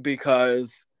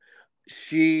 Because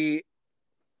she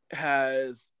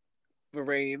has the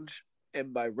range,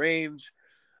 and by range,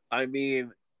 I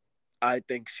mean I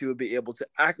think she would be able to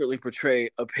accurately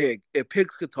portray a pig. If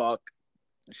pigs could talk,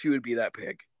 she would be that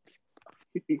pig.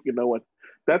 You know what?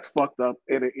 That's fucked up.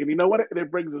 And you know what? It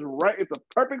brings us right. It's a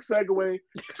perfect segue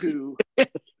to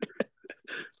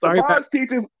Tomas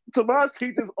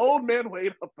teaches old man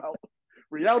Wade about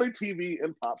reality TV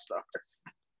and pop stars.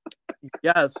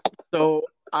 Yes. So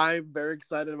I'm very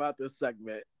excited about this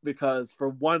segment because for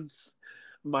once,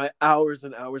 my hours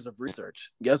and hours of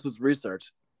research, yes, it's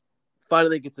research,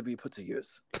 finally get to be put to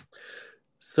use.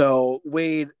 So,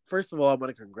 Wade, first of all, I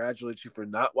want to congratulate you for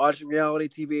not watching reality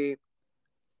TV.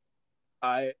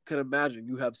 I can imagine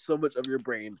you have so much of your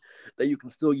brain that you can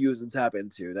still use and tap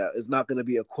into. That is not going to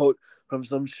be a quote from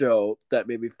some show that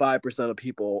maybe 5% of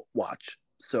people watch.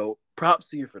 So, props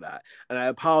to you for that. And I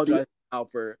apologize now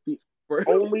for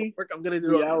only work I'm going to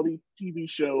do. Reality TV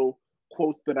show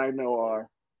quotes that I know are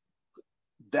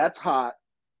 "That's hot"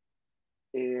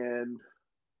 and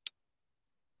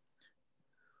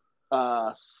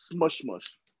 "Smush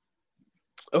Smush."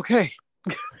 Okay.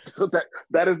 So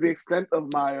that is the extent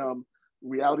of my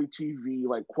reality TV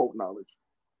like quote knowledge,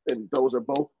 and those are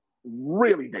both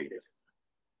really dated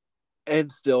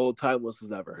and still timeless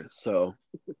as ever. So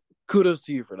kudos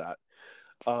to you for that.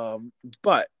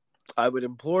 But I would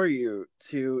implore you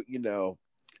to,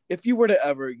 if you were to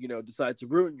ever, decide to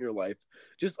ruin your life,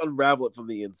 just unravel it from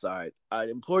the inside. I'd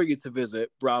implore you to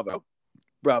visit BravoTV.com,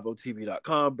 Bravo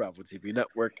TV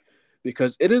Network,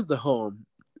 because it is the home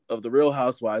of the Real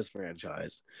Housewives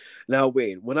franchise. Now,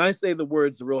 Wade, when I say the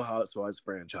words the Real Housewives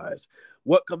franchise,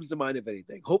 what comes to mind, if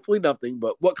anything? Hopefully nothing,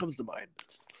 but what comes to mind?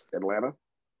 Atlanta.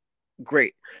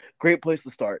 Great place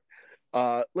to start.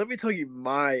 Let me tell you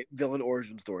my villain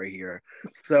origin story here.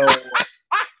 So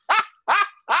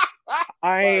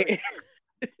I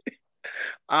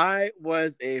I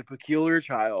was a peculiar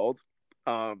child.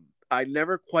 I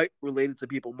never quite related to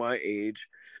people my age.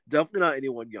 Definitely not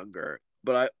anyone younger.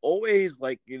 But I always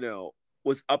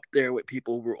was up there with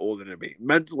people who were older than me,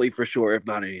 mentally for sure, if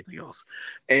not anything else.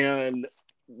 And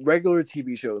regular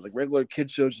TV shows, like regular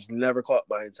kid shows, just never caught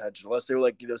my attention unless they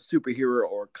were superhero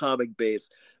or comic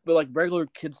based. But like regular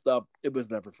kid stuff, it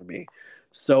was never for me.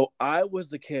 So I was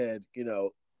the kid,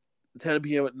 10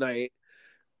 p.m. at night,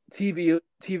 TV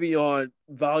on,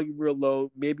 volume real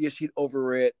low, maybe a sheet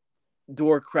over it,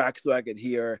 door cracked so I could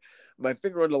hear, my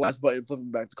finger on the last button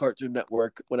flipping back to Cartoon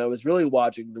Network when I was really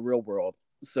watching the real world.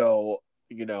 So,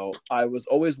 I was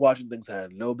always watching things I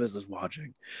had no business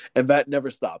watching. And that never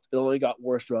stopped. It only got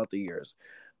worse throughout the years.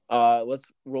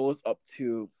 Let's roll us up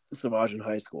to Samaj in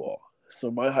high school.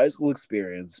 So my high school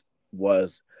experience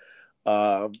was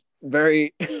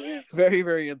very, very,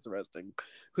 very interesting.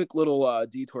 Quick little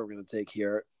detour we're going to take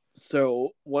here.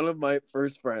 So one of my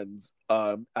first friends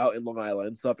out in Long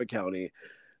Island, Suffolk County,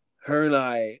 her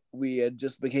and we had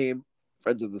just became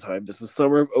friends at the time. This is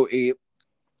summer of 08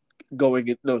 going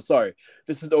in. No, sorry.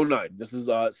 This is 09. This is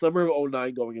summer of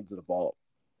 09 going into the fall.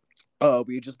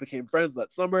 We just became friends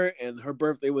that summer, and her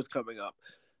birthday was coming up.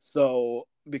 So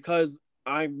because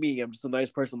I'm just a nice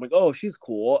person. I'm like, oh, she's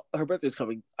cool. Her birthday's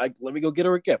coming. Let me go get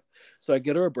her a gift. So I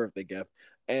get her a birthday gift,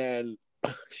 and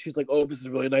she's like, oh, this is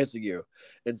really nice of you.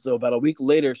 And so about a week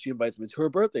later, she invites me to her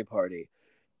birthday party.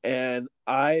 And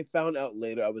I found out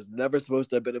later I was never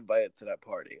supposed to have been invited to that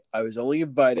party. I was only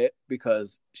invited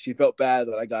because she felt bad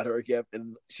that I got her a gift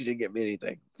and she didn't get me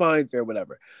anything. Fine, fair,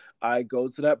 whatever. I go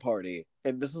to that party,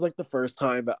 and this is like the first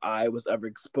time that I was ever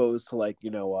exposed to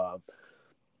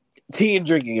teen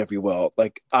drinking, if you will.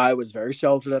 Like, I was very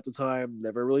sheltered at the time,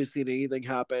 never really seen anything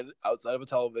happen outside of a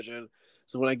television.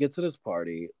 So when I get to this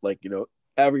party,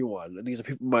 everyone, and these are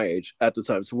people my age at the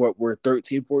time, so we're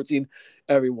 13, 14,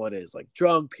 everyone is like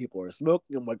drunk, people are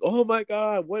smoking. I'm like, oh my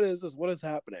God, what is this? What is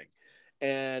happening?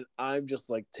 And I'm just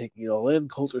like taking it all in,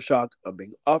 culture shock. I'm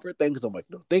being offered things. I'm like,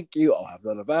 no, thank you. I'll have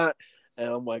none of that. And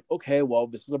I'm like, okay, well,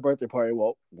 this is a birthday party.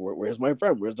 Well, where's my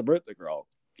friend? Where's the birthday girl?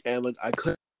 And like, I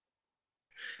couldn't,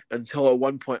 until at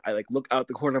one point I look out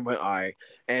the corner of my eye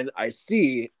and I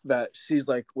see that she's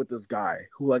with this guy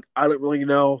who I don't really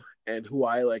know, and who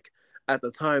I at the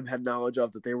time had knowledge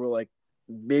of that they were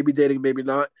maybe dating, maybe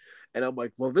not. And I'm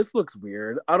like, well, this looks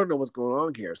weird. I don't know what's going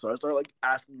on here. So I start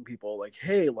asking people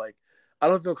hey, I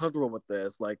don't feel comfortable with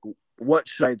this. What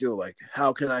should I do?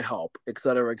 How can I help?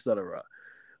 Etc. Etc.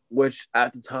 Which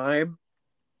at the time,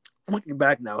 looking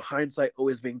back now, hindsight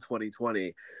always being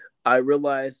 2020, I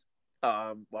realized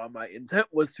while my intent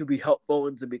was to be helpful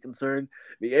and to be concerned,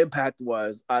 the impact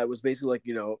was I was basically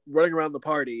running around the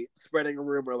party, spreading a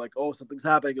rumor oh, something's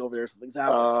happening over there, something's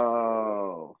happening.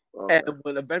 Oh, okay. And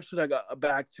when eventually I got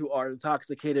back to our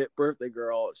intoxicated birthday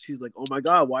girl, she's like, oh my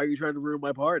God, why are you trying to ruin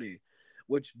my party?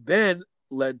 Which then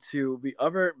led to the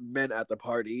other men at the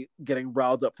party getting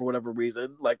riled up for whatever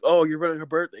reason. Oh, you're ruining her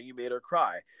birthday, you made her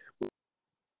cry.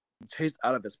 Chased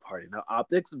out of this party. Now,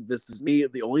 optics, this is me,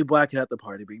 the only black kid at the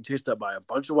party, being chased up by a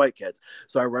bunch of white kids.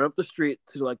 So I run up the street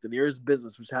to the nearest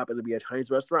business, which happened to be a Chinese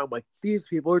restaurant. I'm like, these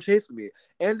people are chasing me,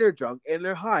 and they're drunk and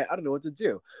they're high. I don't know what to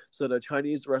do. So the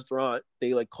Chinese restaurant,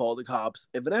 they call the cops,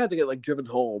 and then I had to get driven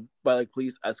home by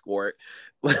police escort.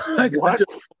 What?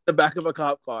 The back of a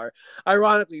cop car.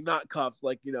 Ironically, not cops.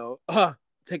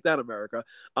 Take that, America.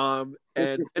 And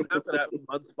after that,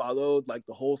 months followed.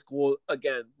 The whole school,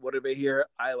 again, what did they hear?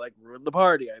 I ruined the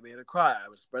party. I made her cry. I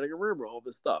was spreading a rumor, all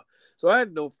this stuff. So I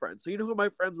had no friends. So you know who my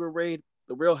friends were? Raid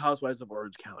the Real Housewives of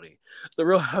Orange County, the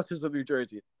Real Housewives of New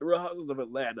Jersey, the Real Housewives of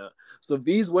Atlanta. So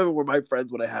these women were my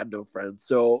friends when I had no friends.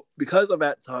 So because of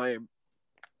that time,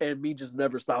 and me just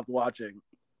never stopped watching,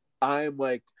 I'm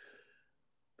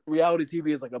reality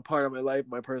TV is a part of my life,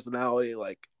 my personality.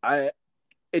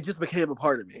 It just became a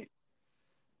part of me.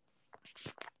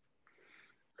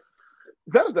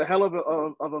 That is a hell of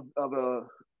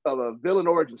a villain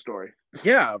origin story.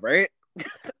 Yeah, right.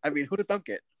 I mean, who'd have thunk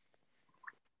it?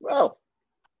 Well,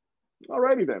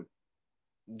 alrighty then.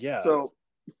 Yeah. So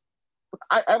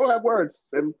I don't have words,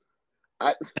 and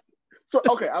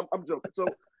okay. I'm joking. So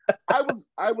I was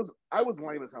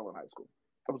lame as hell in high school.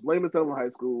 I was lame as hell in high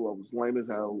school. I was lame as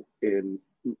hell in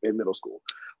middle school.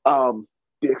 The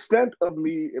extent of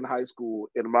me in high school,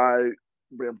 in my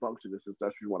rambunctiousness, if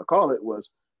that's what you want to call it, was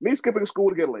me skipping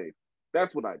school to get laid.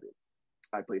 That's what I did.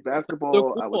 I played basketball. So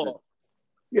cool. I was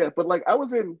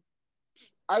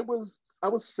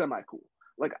semi cool.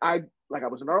 I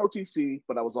was an ROTC,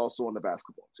 but I was also on the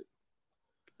basketball team.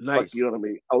 Nice. You know what I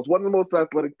mean? I was one of the most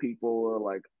athletic people.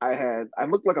 I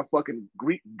looked like a fucking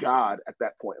Greek god at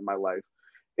that point in my life.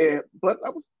 But I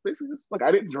was basically just like,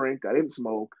 I didn't drink, I didn't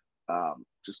smoke,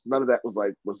 just none of that was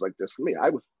like this for me. I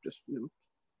was just,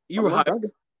 You were high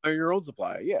on your own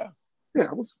supply, yeah. Yeah,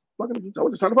 I was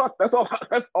just trying to fuck. That's all.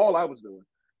 That's all I was doing.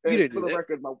 You And didn't for do the that.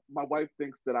 record, my wife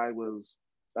thinks that I was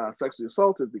sexually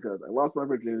assaulted because I lost my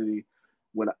virginity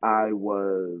when I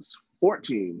was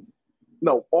 14.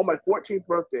 No, on my 14th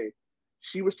birthday,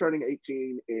 she was turning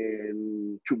 18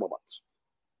 in 2 more months.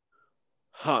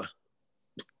 Huh.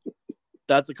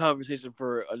 That's a conversation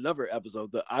for another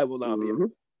episode that I will not be,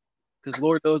 because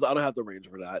Lord knows I don't have the range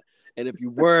for that. And if you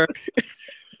were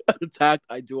attacked,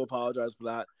 I do apologize for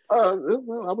that.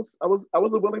 Well, I was a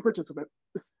willing participant.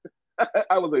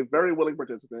 I was a very willing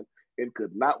participant and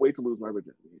could not wait to lose my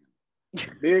virginity.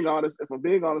 If I'm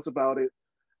being honest about it,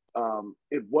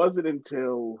 it wasn't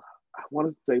until I want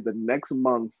to say the next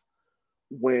month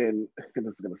when, and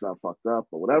this is gonna sound fucked up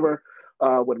or whatever,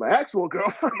 when my actual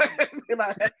girlfriend and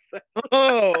I had sex.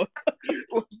 Oh,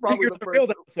 was probably the real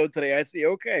first episode today. I see.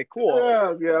 Okay, cool.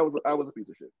 Yeah, I was a piece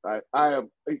of shit. I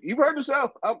am. You've heard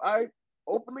yourself. I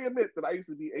openly admit that I used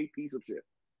to be a piece of shit.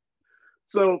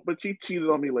 So, but she cheated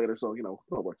on me later, so it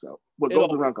works out. What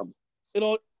goes around comes.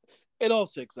 It all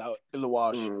sticks out in the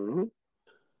wash. Mm-hmm.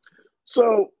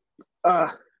 So,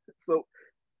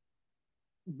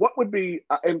 what would be?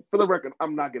 And for the record,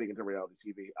 I'm not getting into reality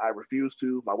TV. I refuse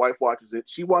to. My wife watches it.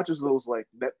 She watches those like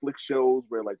Netflix shows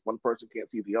where like one person can't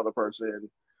see the other person.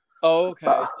 Oh,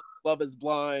 okay. Love is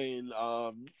Blind.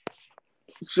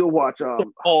 She'll watch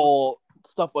all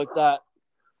stuff like that.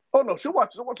 Oh no, she'll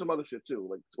watch some other shit too.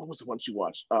 Like, what was the one she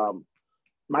watched?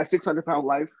 My 600-Pound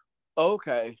Life.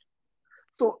 Okay.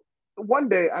 So one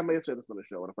day I may have said this on the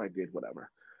show, and if I did,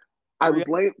 whatever. I was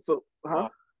late. So,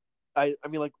 I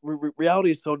mean, like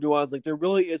reality is so nuanced. Like there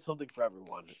really is something for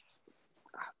everyone.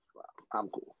 I'm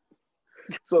cool.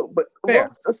 So, but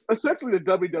well, essentially, the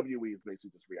WWE is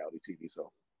basically just reality TV.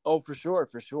 So. Oh, for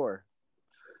sure.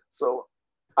 So,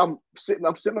 I'm sitting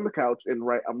on the couch and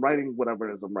I'm writing whatever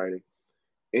it is I'm writing,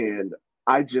 and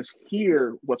I just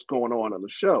hear what's going on the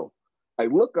show. I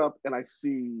look up and I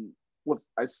see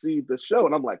the show,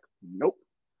 and I'm like, nope.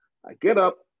 I get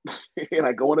up and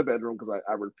I go in the bedroom because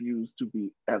I refuse to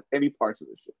be at any parts of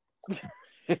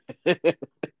this shit.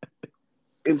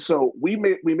 And so we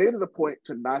made it a point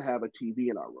to not have a TV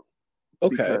in our room.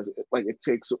 Okay. Because it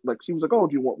takes she was like, oh,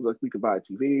 do you want we could buy a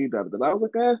TV? Da, da, da. I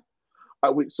was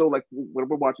like, so like when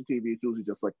we're watching TV, it's usually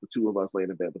just like the two of us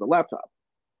laying in bed with a laptop.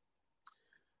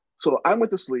 So I went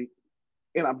to sleep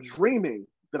and I'm dreaming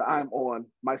that I'm on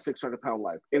My 600-Pound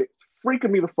Life, and it's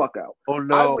freaking me the fuck out. Oh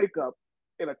no! I wake up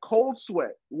in a cold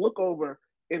sweat, look over,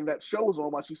 and that show is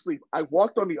on while she sleeps. I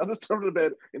walked on the other side of the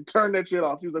bed and turned that shit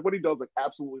off. She was like, "What are you doing?" I was like,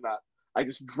 absolutely not. I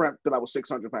just dreamt that I was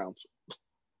 600 pounds.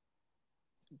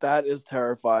 That is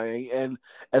terrifying. And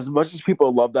as much as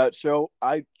people love that show,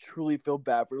 I truly feel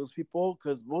bad for those people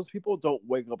because most people don't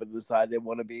wake up and decide they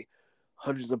want to be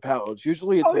hundreds of pounds.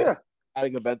 Usually it's a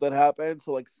traumatic event that happens.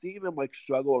 So like seeing them like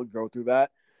struggle and go through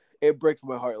that, it breaks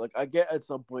my heart. Like I get at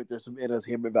some point there's some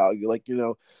entertainment value. Like,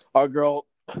 our girl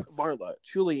Marla,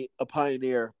 truly a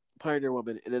pioneer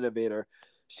woman, an innovator.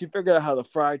 She figured out how to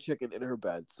fry chicken in her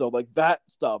bed. So like that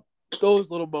stuff,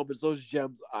 those little moments, those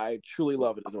gems, I truly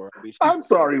love and adore. I mean, I'm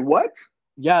sorry, what?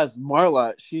 Yes,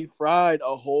 Marla. She fried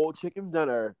a whole chicken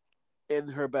dinner in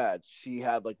her bed. She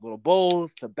had like little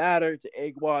bowls to batter, to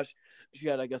egg wash. She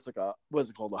had, I guess, like what's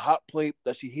it called? A hot plate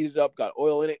that she heated up, got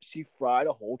oil in it. She fried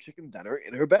a whole chicken dinner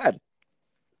in her bed.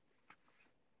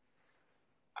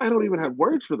 I don't even have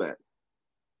words for that.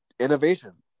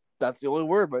 Innovation. That's the only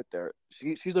word right there.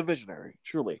 She's a visionary,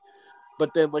 truly.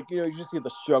 But then, like, you just see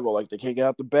the struggle. Like, they can't get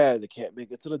out the bed. They can't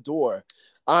make it to the door.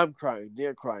 I'm crying.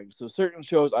 They're crying. So certain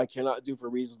shows I cannot do for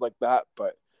reasons like that.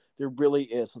 But there really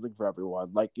is something for everyone.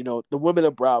 Like, the women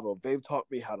of Bravo, they've taught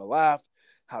me how to laugh,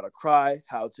 how to cry,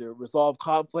 how to resolve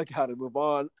conflict, how to move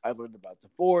on. I've learned about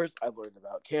divorce. I've learned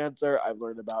about cancer. I've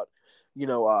learned about,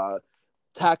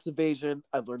 tax evasion.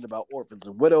 I've learned about orphans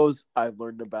and widows. I've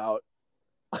learned about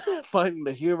finding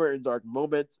the humor in dark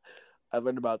moments. I've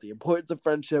learned about the importance of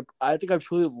friendship. I think I've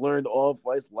truly learned all of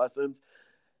life's lessons,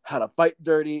 how to fight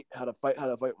dirty, how to fight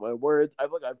my words.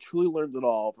 I've truly learned it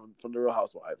all from the Real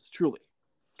Housewives, truly.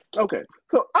 Okay,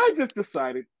 so I just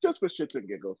decided, just for shits and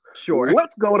giggles, sure,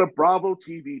 let's go to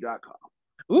BravoTV.com.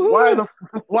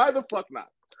 Why the fuck not?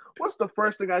 What's the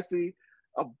first thing I see?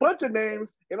 A bunch of names,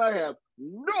 and I have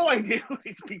no idea who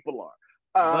these people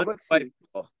are. Let's see.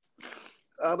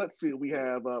 Let's see. We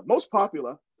have most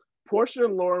popular. Portia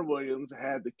and Lauren Williams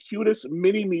had the cutest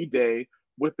mini-me day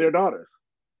with their daughters.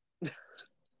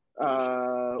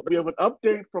 We have an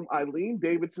update from Eileen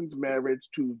Davidson's marriage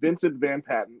to Vincent Van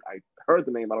Patten. I heard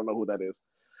the name. I don't know who that is.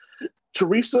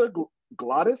 Teresa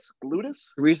Glutis,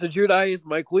 Teresa Giudice,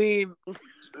 my queen.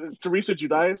 Teresa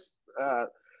Giudice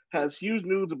has huge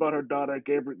news about her daughter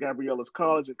Gabriella's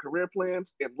college and career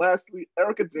plans. And lastly,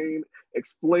 Erica Jane's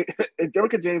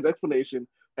explanation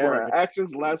for her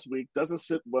actions last week doesn't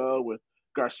sit well with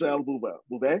Garcelle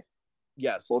Bouvet.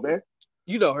 Yes. Bouvet?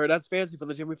 You know her. That's Fancy from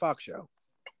the Jimmy Fox show.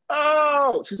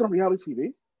 Oh, she's on reality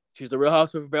TV? She's the Real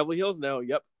Housewife of Beverly Hills now.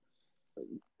 Yep.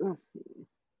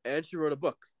 And she wrote a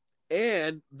book.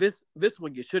 And this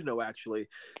one you should know, actually.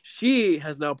 She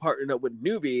has now partnered up with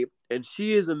Nuvi, and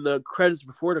she is in the credits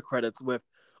before the credits with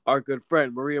our good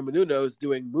friend Maria Menounos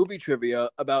doing movie trivia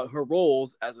about her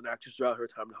roles as an actress throughout her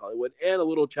time in Hollywood, and a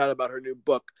little chat about her new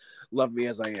book, Love Me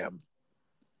As I Am.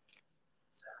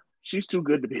 She's too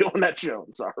good to be on that show.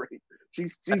 I'm sorry.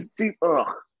 She's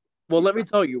ugh. Well, let me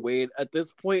tell you, Wade, at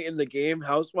this point in the game,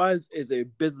 Housewives is a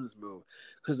business move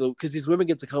because these women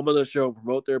get to come on the show and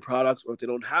promote their products, or if they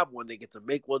don't have one, they get to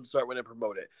make one, start one, and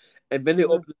promote it. And then they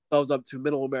open themselves up to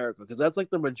middle America, because that's like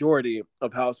the majority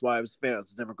of Housewives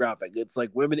fans demographic. It's like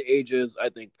women ages, I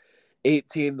think,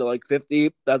 18 to like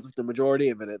 50. That's like the majority.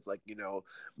 And then it's like, you know,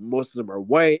 most of them are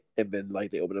white. And then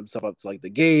like they open themselves up to like the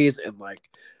gays. And like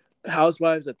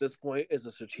Housewives at this point is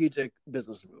a strategic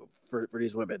business move for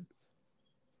these women.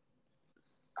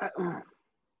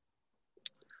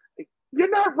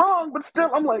 You're not wrong, but still,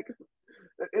 I'm like,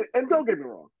 and don't get me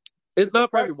wrong, it's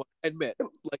not for everyone. I admit,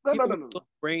 like no. with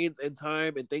brains and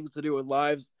time and things to do in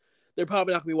lives, they're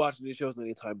probably not gonna be watching these shows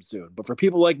anytime soon. But for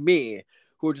people like me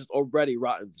who are just already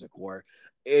rotten to the core,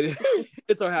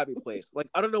 it's our happy place. Like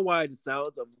I don't know why the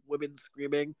sounds of women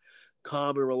screaming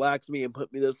calm and relax me and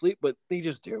put me to sleep, but they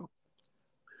just do.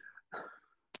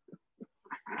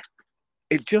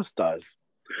 It just does.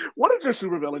 What is your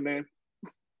supervillain name?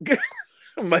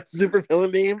 My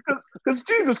supervillain name? Because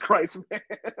Jesus Christ, man.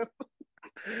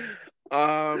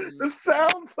 The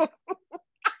sounds of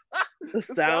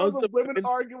women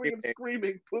arguing and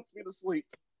screaming puts me to sleep.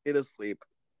 It is sleep.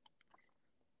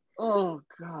 Oh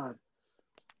God.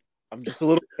 I'm just a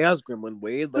little chaos gremlin,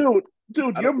 Wade. Like,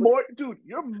 dude,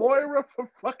 you're Moira from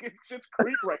fucking Schitt's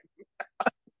Creek right now.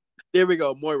 There we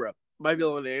go, Moira. My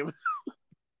villain name.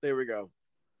 There we go.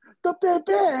 The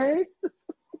baby.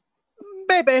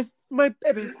 Babies. My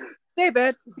babies.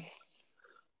 David.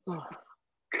 Oh,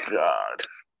 God.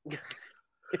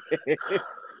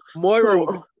 Moira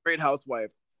would be a great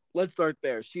housewife. Let's start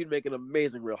there. She'd make an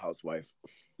amazing Real Housewife.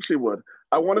 She would.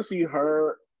 I want to see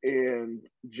her and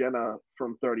Jenna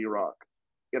from 30 Rock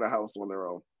in a house on their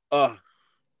own. I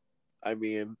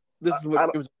mean, this is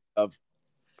what it was of.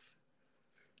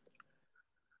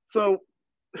 So,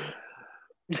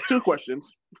 two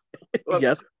questions.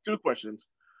 Yes. 2 questions.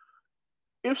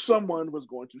 If someone was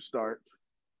going to start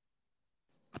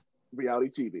reality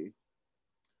TV,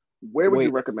 where would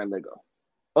you recommend they go?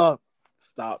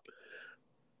 Stop.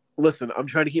 Listen, I'm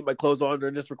trying to keep my clothes on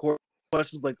during this record.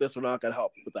 Questions like this are not going to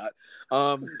help with that.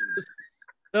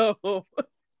 No.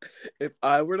 If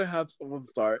I were to have someone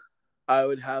start, I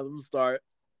would have them start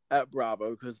at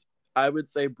Bravo, because I would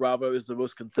say Bravo is the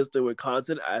most consistent with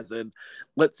content, as in,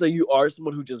 let's say you are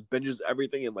someone who just binges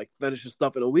everything and like finishes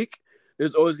stuff in a week,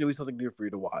 there's always going to be something new for you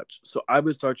to watch. So I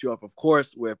would start you off, of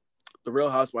course, with the Real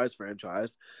Housewives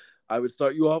franchise. I would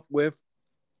start you off with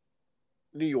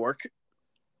New York,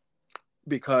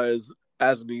 because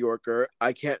as a New Yorker,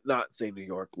 I can't not say New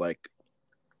York. Like,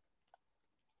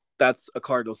 that's a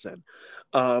cardinal sin.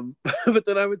 But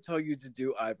then I would tell you to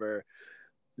do either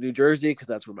New Jersey, because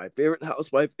that's where my favorite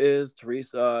housewife is,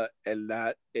 Teresa, and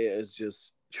that is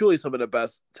just truly some of the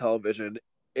best television.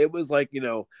 It was like, you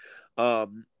know,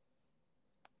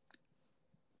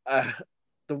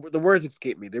 the words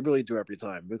escape me. They really do every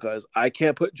time, because I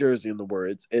can't put Jersey in the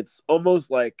words. It's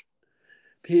almost like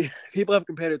people have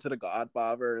compared it to The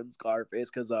Godfather and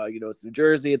Scarface, because you know, it's New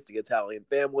Jersey, it's the Italian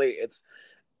family. It's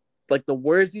like the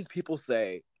words these people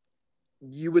say,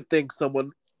 you would think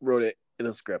someone wrote it in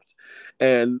a script,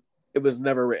 and it was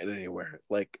never written anywhere.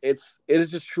 Like it is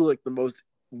just truly like the most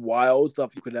wild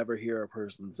stuff you could ever hear a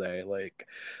person say. Like,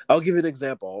 I'll give you an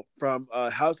example from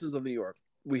Houses of New York.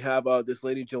 We have this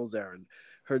lady Jill Zarin,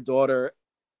 her daughter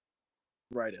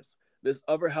arthritis. This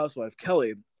other housewife,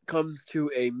 Kelly, comes to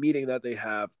a meeting that they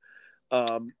have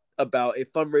about a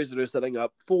fundraiser they're setting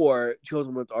up for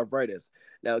children with arthritis.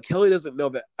 Now, Kelly doesn't know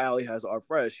that Allie has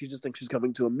arthritis. She just thinks she's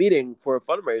coming to a meeting for a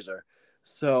fundraiser.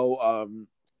 So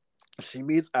she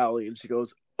meets Allie, and she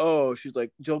goes, oh, she's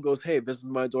like, Jill goes, hey, this is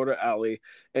my daughter Allie,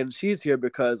 and she's here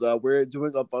because we're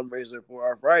doing a fundraiser for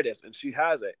arthritis, and she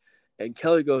has it. And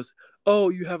Kelly goes, oh,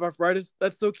 you have arthritis?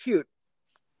 That's so cute.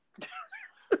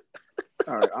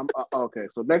 All right, okay.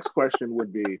 So next question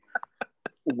would be,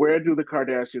 Where do the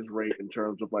Kardashians rate in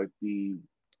terms of like the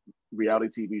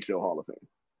reality TV show Hall of Fame?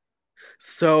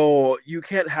 So you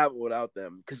can't have it without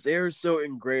them because they're so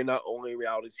ingrained not only in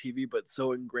reality TV but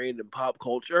so ingrained in pop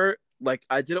culture. Like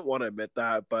I didn't want to admit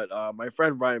that, but my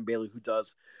friend Ryan Bailey, who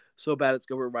does So Bad It's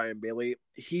Good with Ryan Bailey,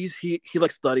 he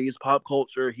like studies pop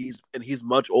culture. He's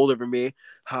much older than me,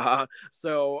 haha.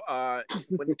 So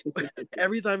when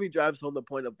every time he drives home, the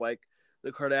point of like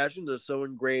the Kardashians are so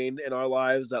ingrained in our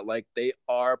lives that like they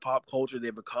are pop culture.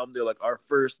 They're like our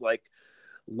first like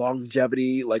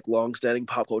longevity, like long-standing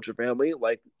pop culture family.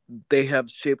 Like they have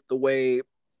shaped the way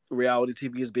reality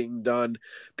TV is being done.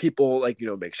 People like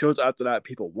make shows after that.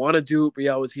 People want to do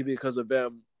reality TV because of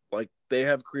them. Like they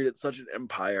have created such an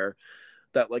empire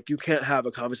that like you can't have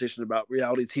a conversation about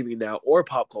reality TV now or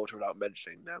pop culture without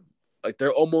mentioning them. Like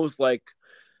they're almost like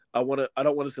I don't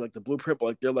want to say like the blueprint,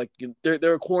 but like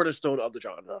they're a cornerstone of the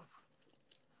genre.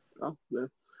 Oh, yeah.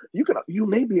 You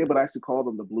may be able to actually call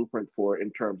them the blueprint for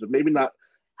in terms of maybe not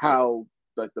how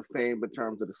like the fame in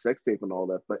terms of the sex tape and all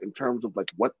that, but in terms of like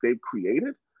what they've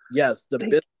created, Yes,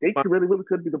 they really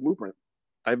could be the blueprint.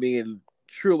 I mean,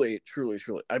 truly, truly,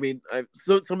 truly. I mean,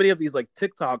 so many of these like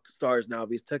TikTok stars now,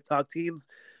 these TikTok teens,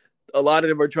 a lot of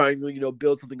them are trying to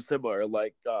build something similar.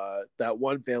 Like that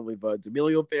one family, the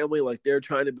D'Amelio family, like they're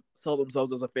trying to sell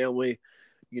themselves as a family.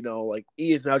 Like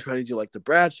E is now trying to do like the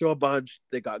Bradshaw a bunch.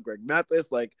 They got Greg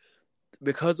Mathis, like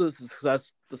because of the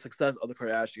success of the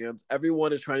Kardashians,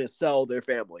 everyone is trying to sell their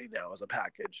family now as a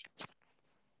package.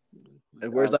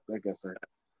 And where's that? I guess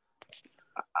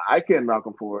I can't knock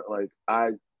them for it. Like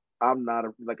I'm not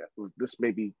like this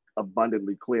may be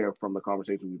abundantly clear from the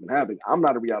conversation we've been having. I'm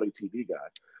not a reality TV guy,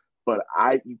 but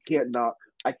I can't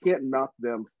knock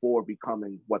them for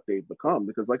becoming what they've become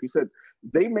because, like you said,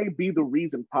 they may be the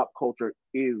reason pop culture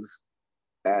is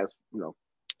as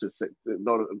to say.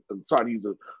 No, I'm sorry to use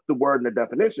the word in the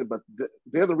definition, but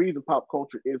they're the reason pop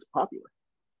culture is popular.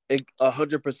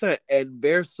 100%, and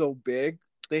they're so big.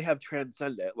 They have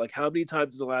transcended. Like, how many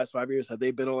times in the last 5 years have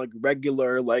they been on like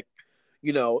regular, like,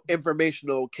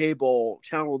 informational cable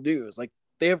channel news? Like,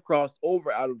 they have crossed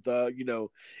over out of the,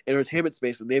 entertainment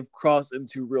space and they've crossed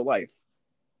into real life.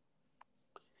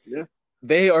 Yeah.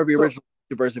 They are the original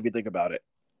YouTubers if you think about it.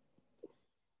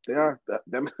 They are.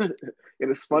 Them. And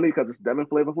it's funny because it's them and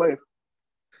Flavor Flav.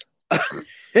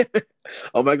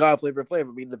 Oh my God, Flavor Flav.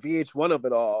 I mean, the VH1 of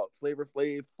it all. Flavor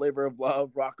Flav, Flavor of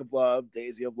Love, Rock of Love,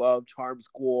 Daisy of Love, Charm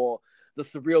School, The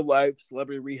Surreal Life,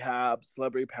 Celebrity Rehab,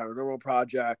 Celebrity Paranormal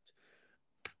Project.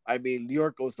 I mean, New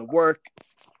York Goes to Work.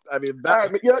 I mean,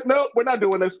 that... no, we're not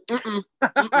doing this. We're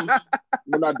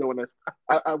not doing this.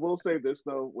 I will say this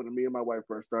though: when me and my wife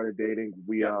first started dating,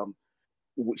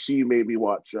 she made me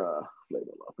watch Flavor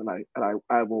of Love, and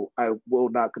I will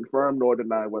not confirm nor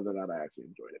deny whether or not I actually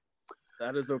enjoyed it.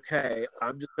 That is okay.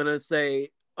 I'm just gonna say,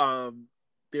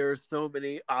 there are so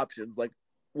many options. Like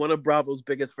one of Bravo's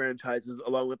biggest franchises,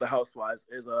 along with the Housewives,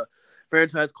 is a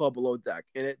franchise called Below Deck,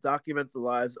 and it documents the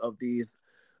lives of these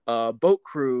boat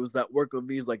crews that work on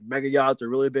these like mega yachts or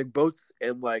really big boats,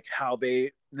 and like how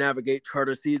they navigate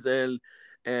charter season.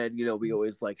 And we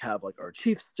always like have like our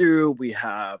chief stew, we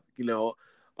have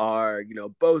our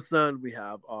bosun, we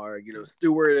have our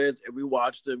stewardess, and we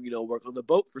watch them work on the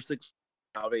boat for 6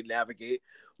 how they navigate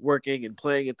working and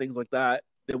playing and things like that.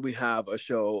 Then we have a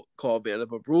show called Man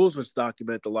Above Rules, which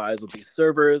document the lives of these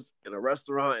servers in a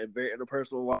restaurant and very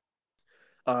interpersonal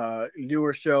lives.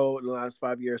 Newer show in the last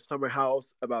 5 years, Summer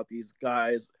House, about these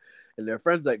guys and their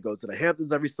friends that go to the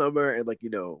Hamptons every summer and like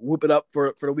whoop it up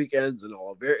for the weekends and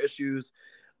all of their issues.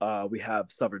 We have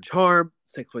Southern Charm,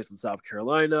 takes place in South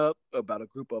Carolina, about a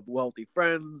group of wealthy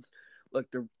friends. Like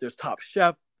there's Top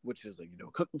Chef, which is a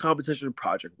cooking competition,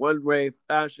 Project Runway,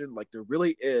 fashion. Like there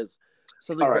really is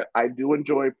something. All right, I do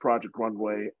enjoy Project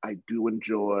Runway. I do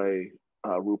enjoy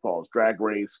RuPaul's Drag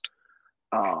Race.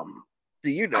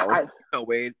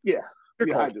 Wade. Yeah,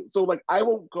 I do. So like, I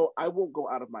won't go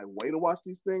out of my way to watch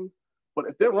these things, but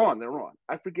if they're on, they're on.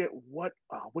 I forget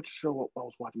which show I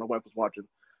was watching. My wife was watching,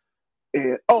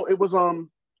 and it was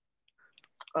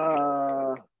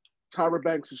Tyra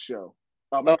Banks' show,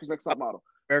 America's Next Top Model.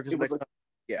 America's Next Top.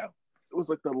 Yeah, it was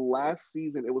like the last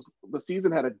season. The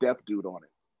season had a deaf dude on it.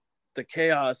 The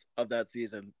chaos of that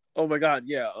season. Oh my God,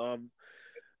 yeah.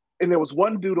 And there was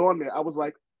one dude on there. I was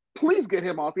like, please get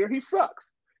him off here. He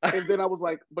sucks. And then I was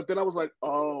like,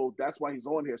 oh, that's why he's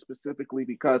on here specifically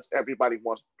because everybody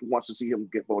wants to see him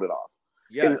get voted off.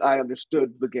 Yes. And I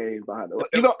understood the game behind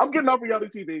it. I'm getting off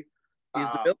reality TV. He's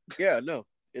the villain. Yeah, no.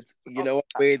 It's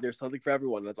Wade, there's something for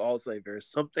everyone. That's all I'll say.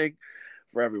 There's something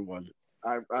for everyone.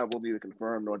 I will neither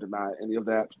confirm nor deny any of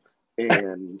that.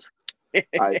 And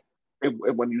And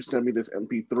when you send me this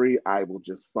MP3, I will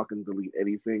just fucking delete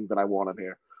anything that I want on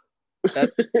here. That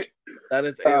that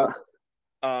is a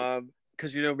uh,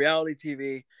 because reality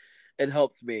TV, it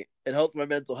helps me. It helps my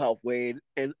mental health, Wade,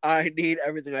 and I need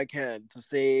everything I can to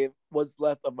save what's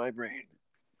left of my brain.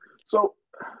 so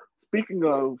speaking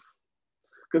of,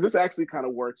 because this actually kind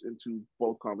of works into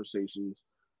both conversations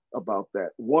about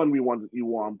that. One, we wanted you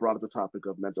brought up the topic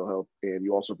of mental health, and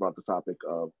you also brought the topic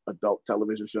of adult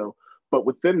television show. But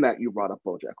within that, you brought up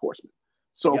BoJack Horseman.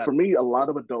 So Yeah, for me, a lot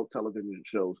of adult television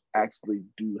shows actually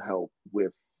do help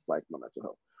with like my mental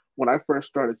health. When I first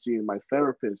started seeing my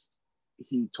therapist,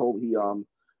 he told he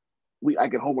we I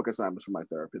get homework assignments from my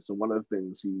therapist, and one of the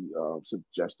things he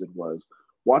suggested was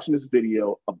watching this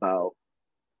video about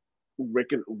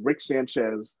Rick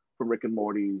Sanchez from Rick and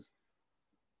Morty's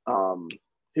um,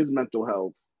 his mental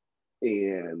health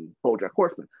and BoJack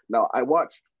Horseman. Now I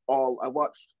watched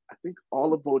I think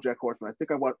all of BoJack Horseman. I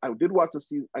think I did watch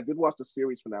the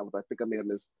series finale, but I think I may have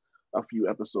missed a few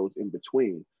episodes in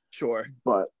between. sure.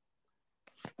 But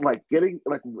like getting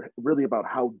like really about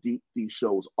how deep these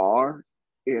shows are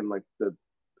and like the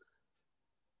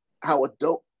how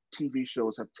adult TV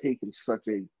shows have taken such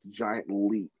a giant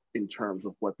leap in terms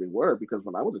of what they were. Because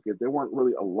when I was a kid, there weren't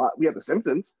really a lot. We had The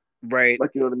Simpsons, Right.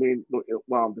 like you know what I mean.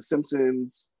 The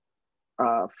Simpsons,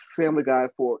 Family Guy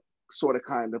for sort of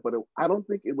kind of, but I don't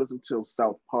think it was until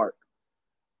South Park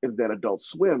and then Adult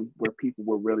Swim where people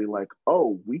were really like,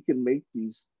 oh, we can make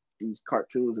these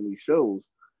cartoons and these shows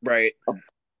Right.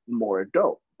 more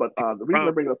adult. But the reason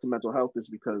I bring it up to mental health is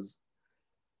because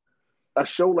a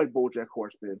show like BoJack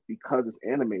Horseman, because it's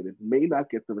animated, may not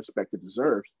get the respect it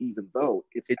deserves, even though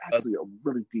it's It does. actually a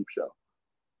really deep show.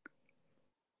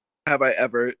 Have I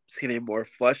ever seen a more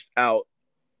fleshed out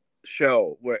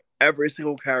show where every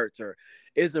single character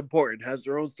is important, has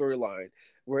their own storyline,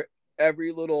 where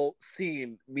every little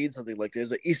scene means something? Like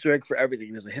there's an Easter egg for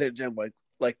everything. There's a hidden gem.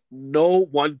 Like no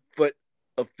 1 foot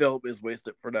of film is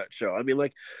wasted for that show. I mean,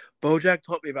 like BoJack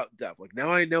taught me about death. Like now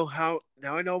I know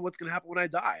what's gonna happen when I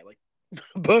die. Like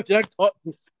BoJack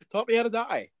taught me how to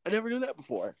die. I never knew that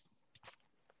before.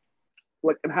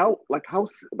 Like and how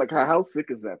sick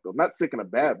is that though? Not sick in a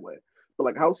bad way, but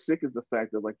like how sick is the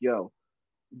fact that like yo,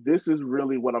 this is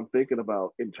really what I'm thinking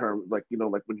about in terms like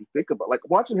like when you think about like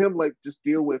watching him like just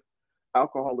deal with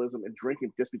alcoholism and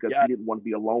drinking just because Yeah, he didn't want to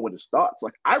be alone with his thoughts.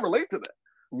 Like I relate to that. Like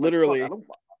fuck, literally. I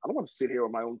don't want to sit here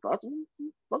with my own thoughts and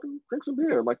fucking drink some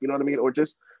beer. Like you know what I mean? Or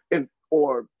just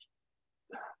or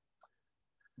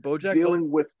BoJack does.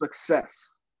 dealing with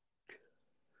success.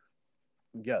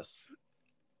 Yes,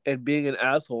 and being an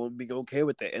asshole and being okay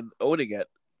with it and owning it.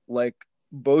 Like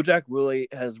BoJack really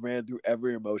has ran through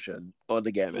every emotion on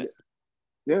the gamut.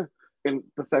 Yeah. And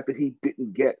the fact that he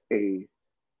didn't get a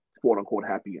quote unquote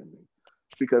happy ending.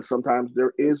 Because sometimes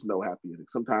there is no happy ending.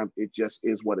 Sometimes it just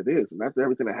is what it is. And after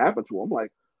everything that happened to him, I'm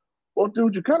like, well,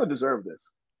 dude, you kind of deserve this.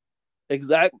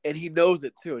 Exact, and he knows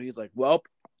it too. And he's like, "Well,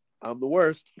 I'm the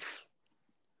worst."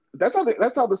 That's how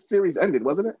the series ended,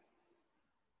 wasn't it?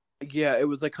 Yeah, it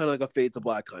was like kind of like a fade to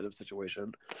black kind of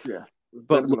situation. Yeah. It's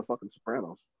But better than the fucking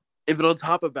Sopranos. even on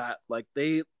top of that, like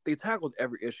they tackled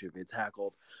every issue. They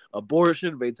tackled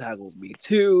abortion. They tackled Me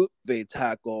Too. They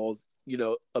tackled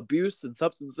abuse and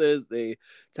substances. They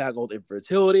tackled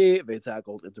infertility. They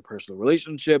tackled interpersonal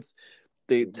relationships.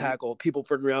 They tackled people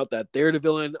figuring out that they're the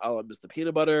villain, a la Mr.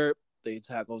 Peanut Butter. They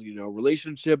tackled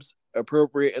relationships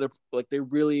appropriate and like they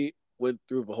really went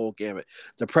through the whole gamut.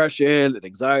 Depression and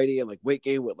anxiety and like weight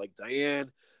gain with like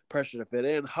Diane, pressure to fit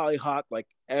in, Holly Hot, like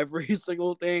every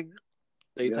single thing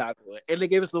they Yeah. tackled it. And they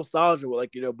gave us nostalgia with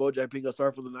like, BoJack being a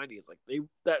star from the 90s. Like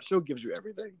that show gives you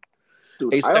everything.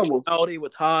 Dude, Asexuality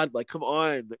with Todd, like come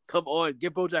on,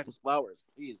 give BoJack his flowers,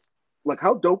 please. like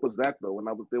how dope was that though? When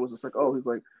there was just like, oh,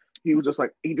 he was just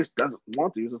like he just doesn't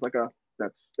want to. He's just like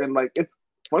that's and like it's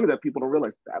funny that people don't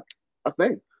realize that's a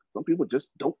thing. Some people just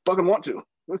don't fucking want to.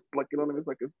 Like you know what I mean? It's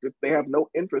like they have no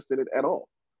interest in it at all.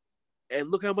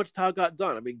 And look how much Todd got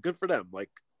done. I mean, good for them. Like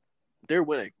they're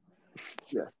winning.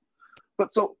 Yeah.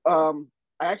 But so I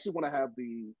actually want to have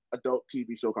the adult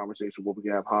TV show conversation where we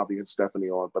can have Javi and Stephanie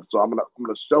on. But so I'm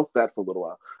gonna shelf that for a little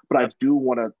while. But I do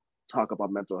want to talk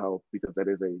about mental health because that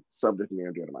is a subject near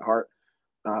and dear to my heart.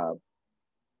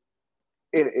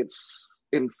 It's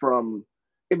in from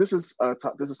and this is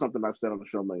something I've said on the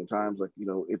show a million times. Like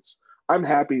it's I'm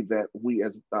happy that we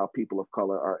as people of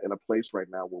color are in a place right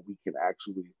now where we can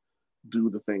actually do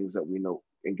the things that we know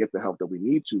and get the help that we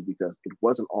need to because it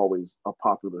wasn't always a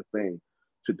popular thing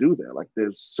to do that. Like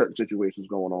there's certain situations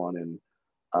going on in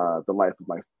the life of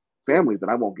my family that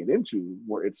I won't get into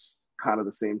where it's kind of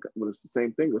the same when it's the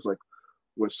same thing. It's like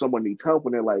where someone needs help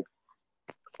and they're like,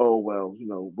 oh well,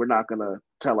 we're not gonna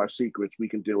tell our secrets. We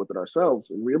can deal with it ourselves.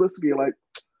 And realistically, you're like,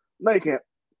 no, you can't.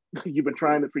 You've been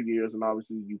trying it for years, and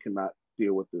obviously you cannot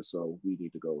deal with this. So we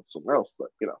need to go somewhere else. But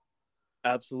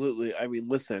Absolutely. I mean,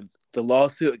 listen, the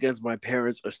lawsuit against my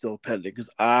parents are still pending because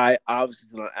I obviously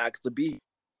did not ask to be.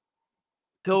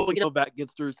 Until that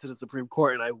gets through to the Supreme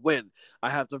Court and I win, I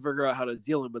have to figure out how to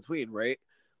deal in between, right?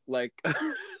 Like,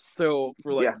 so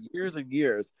for like years and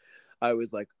years, I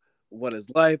was like, what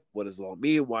is life? What does it all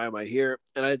mean? Why am I here?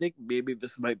 And I think maybe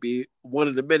this might be one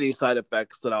of the many side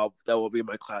effects that will be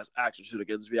my class action suit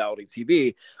against reality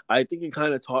TV. I think it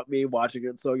kind of taught me watching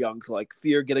it so young to like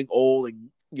fear getting old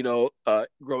and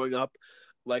growing up.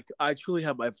 Like I truly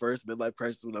had my first midlife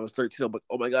crisis when I was 13. I'm like,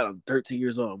 oh my god, I'm 13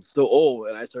 years old. I'm still old,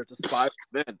 and I start to spiral,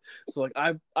 man. So like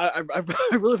I've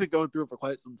really been going through it for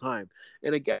quite some time.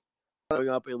 And again, growing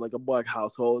up in like a black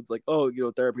household, it's like, oh,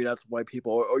 therapy, that's white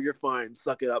people, or you're fine,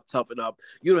 suck it up, toughen up.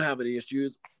 You don't have any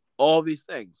issues. All these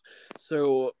things.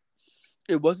 So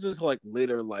it wasn't until like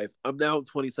later in life. I'm now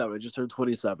 27. I just turned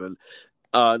 27. In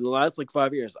the last like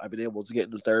 5 years, I've been able to get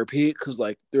into therapy because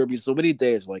like there would be so many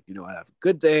days like I'd have a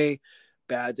good day,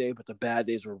 bad day, but the bad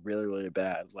days were really, really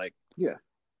bad. Like, yeah.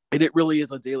 And it really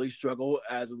is a daily struggle,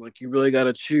 as in like you really got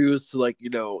to choose to like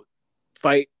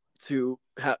fight to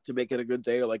have to make it a good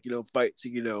day, or like fight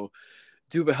to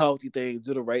do the healthy thing,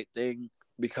 do the right thing,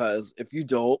 because if you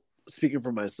don't, speaking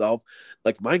for myself,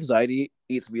 like my anxiety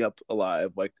eats me up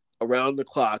alive. Like around the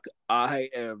clock, I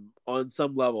am on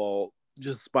some level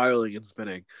just spiraling and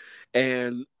spinning,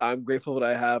 and I'm grateful that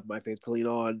I have my faith to lean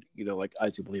on. Like I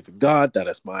do believe in God.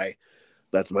 That's my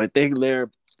thing there.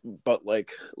 But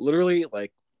like literally,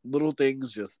 like little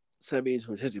things just send me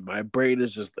into a tizzy. My brain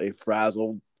is just a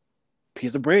frazzled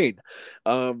piece of brain.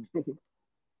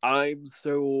 I'm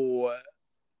so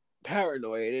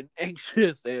paranoid and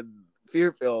anxious and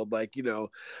fear filled. Like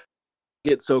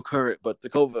get so current, but the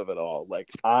COVID of it all. Like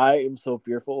I am so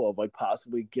fearful of like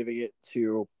possibly giving it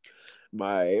to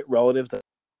my relatives that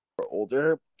are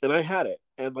older, and I had it,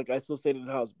 and like I still stayed in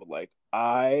the house, but like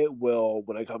I will,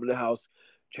 when I come in the house,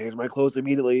 change my clothes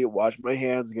immediately, wash my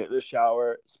hands, get in the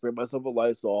shower, spray myself with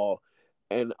Lysol,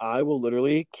 and I will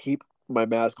literally keep my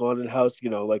mask on in the house.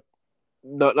 Like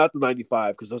not the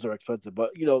 95 because those are expensive,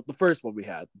 but the first one we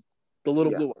had, the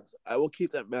little blue ones. I will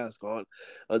keep that mask on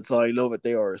until I know that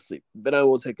they are asleep. Then I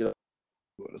will take it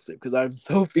go to sleep because I'm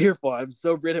so fearful. I'm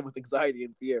so ridden with anxiety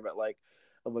and fear. But like,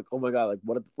 I'm like, oh my god,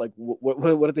 what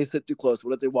if they sit too close?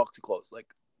 What if they walk too close? Like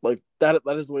that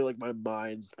is the way like my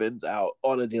mind spins out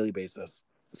on a daily basis.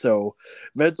 So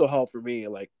mental health for me,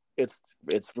 like it's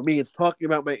for me, it's talking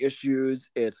about my issues.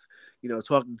 It's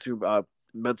talking to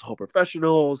mental health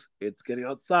professionals. It's getting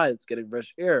outside. It's getting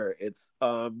fresh air. It's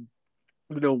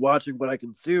watching what I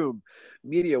consume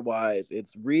media wise.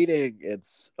 It's reading.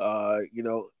 It's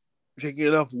drinking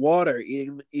enough water,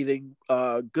 eating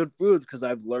good foods, because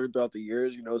I've learned throughout the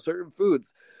years, certain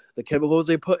foods, the chemicals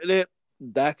they put in it,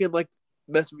 that can like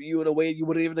mess with you in a way you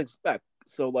wouldn't even expect.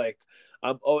 So like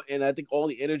and I think all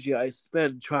the energy I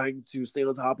spend trying to stay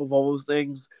on top of all those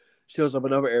things shows up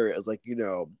in other areas. Like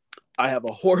I have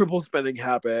a horrible spending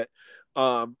habit.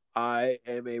 I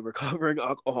am a recovering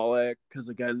alcoholic because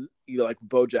again, like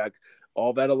BoJack,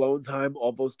 all that alone time,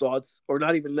 all those thoughts, or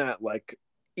not even that, like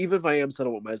even if I am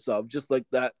settled with myself, just like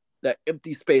that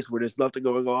empty space where there's nothing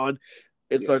going on,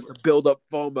 it starts to build up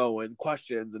FOMO and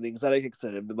questions and anxiety kicks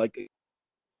in, and like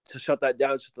to shut that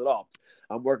down, shut it off.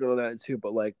 I'm working on that too,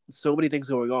 but like so many things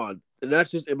going on, and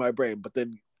that's just in my brain. But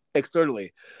then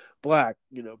externally, Black,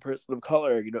 person of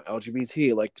color,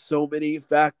 LGBT, like so many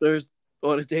factors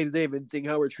on a day-to-day, and seeing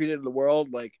how we're treated in the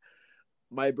world, like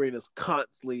my brain is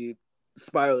constantly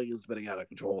spiraling and spinning out of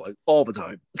control, like all the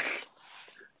time.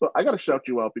 Well, I got to shout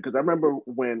you out because I remember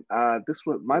when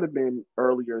might have been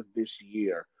earlier this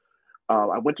year.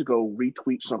 I went to go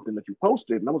retweet something that you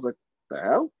posted, and I was like, "The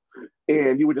hell?"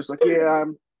 And you were just like, "Yeah,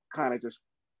 I'm kind of just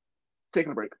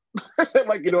taking a break."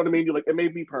 Like, you know what I mean? You're like, "It may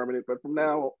be permanent, but from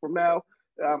now,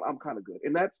 I'm kind of good."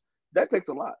 And that takes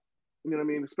a lot. You know what I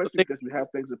mean? Especially because you have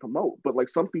things to promote. But like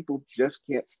some people just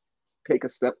can't take a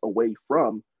step away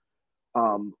from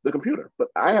the computer. But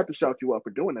I have to shout you out for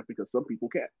doing that because some people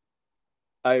can't.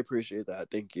 I appreciate that.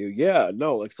 Thank you. Yeah,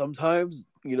 no, like sometimes,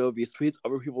 these tweets,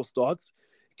 other people's thoughts,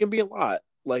 it can be a lot.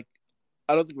 Like,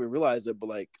 I don't think we realize it, but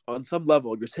like on some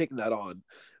level, you're taking that on,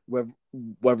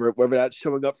 whether that's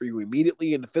showing up for you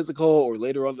immediately in the physical or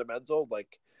later on the mental.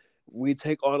 Like, we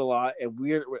take on a lot, and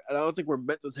I don't think we're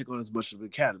meant to take on as much as we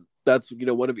can. That's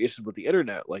one of the issues with the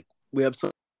internet. Like, we have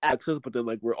some access, but then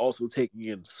like we're also taking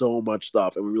in so much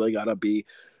stuff, and we really gotta be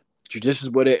judicious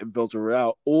with it and filter it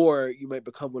out, or you might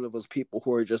become one of those people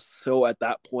who are just so at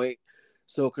that point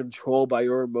so controlled by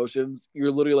your emotions,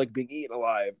 you're literally like being eaten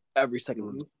alive every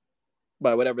second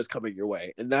by whatever's coming your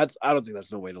way. And I don't think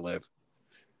that's no way to live.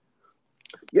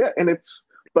 Yeah, and it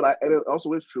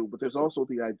also is true, but there's also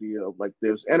the idea of like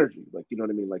there's energy, like you know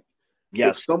what I mean, like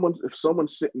Yes. if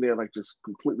someone's sitting there like just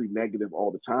completely negative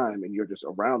all the time, and you're just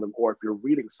around them, or if you're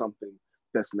reading something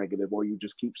that's negative, or you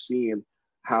just keep seeing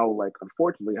how like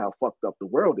unfortunately how fucked up the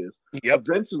world is,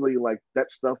 eventually like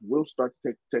that stuff will start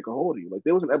to take a hold of you. Like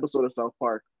there was an episode of South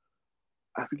Park,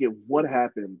 I forget what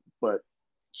happened, but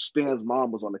Stan's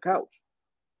mom was on the couch.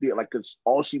 Yeah, like because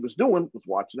all she was doing was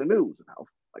watching the news and how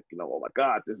like oh my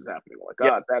god this is happening, oh my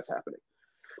god that's happening,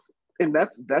 and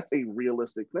that's a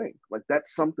realistic thing. Like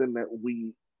that's something that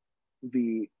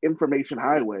the information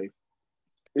highway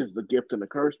is the gift and the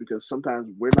curse, because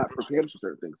sometimes we're not prepared for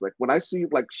certain things. Like when I see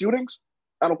like shootings,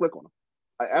 I don't click on them.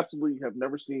 I absolutely have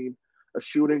never seen a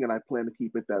shooting, and I plan to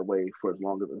keep it that way for as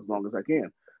long as I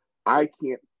can.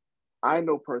 I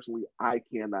know personally I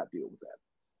cannot deal with that,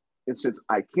 and since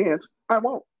I can't, I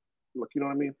won't. Look, you know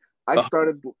what I mean? I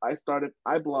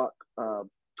block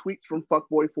tweets from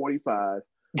Fuckboy45,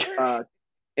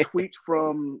 tweets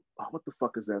from what the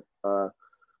fuck is that?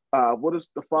 What is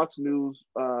the Fox News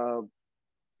blonde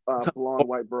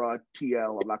white broad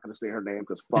TL? I'm not going to say her name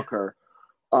because fuck her.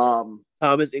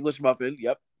 Thomas English Muffin.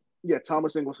 Yep. Yeah,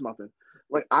 Thomas English Muffin.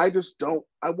 Like I just don't.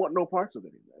 I want no parts of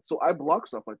any of that. So I block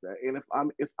stuff like that. And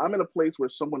if I'm in a place where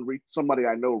somebody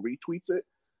I know retweets it,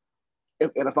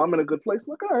 and if I'm in a good place,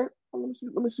 I'm like, all right, let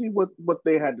me see what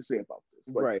they had to say about this.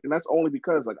 Like, right. And that's only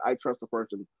because like I trust the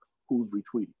person who's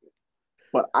retweeting it.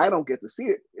 But I don't get to see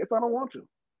it if I don't want to.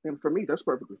 And for me, that's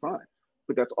perfectly fine.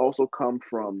 But that's also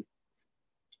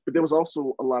but there was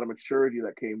also a lot of maturity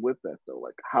that came with that though.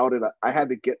 Like how did I had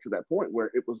to get to that point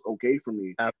where it was okay for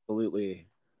me. Absolutely.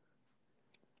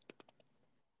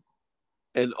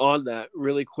 And on that,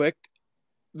 really quick,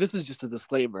 this is just a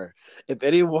disclaimer. If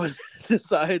anyone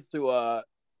decides to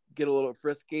get a little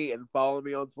frisky and follow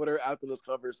me on Twitter after this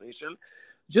conversation,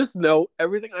 just know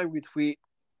everything I retweet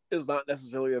is not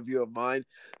necessarily a view of mine.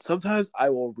 Sometimes I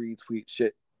will retweet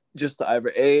shit just to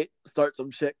either A, start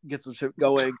some shit, get some shit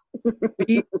going,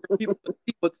 B, for people to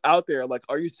see what's out there. Like,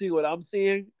 are you seeing what I'm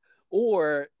seeing?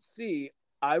 Or C,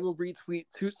 I will retweet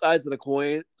two sides of the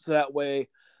coin so that way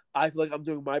I feel like I'm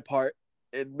doing my part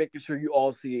and making sure you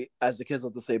all see, as the kids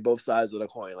love to say, both sides of the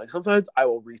coin. Like sometimes I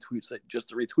will retweet it just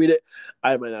to retweet it.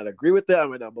 I might not agree with it. I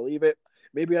might not believe it.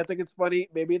 Maybe I think it's funny.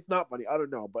 Maybe it's not funny. I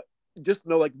don't know. But just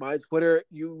know, like my Twitter,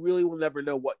 you really will never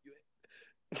know what you.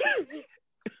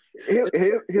 Here's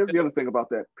the other thing about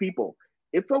that. People,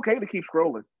 it's okay to keep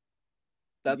scrolling.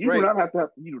 That's right. You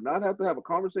do not have to have a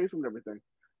conversation with everything.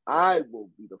 I will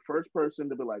be the first person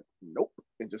to be like, nope,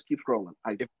 and just keep scrolling.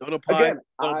 I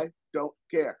don't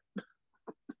care.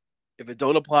 If it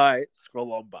don't apply,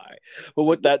 scroll on by. But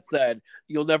with that said,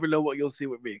 you'll never know what you'll see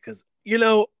with me because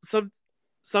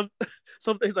some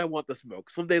days I want the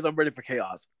smoke. Some days I'm ready for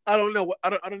chaos. I don't know what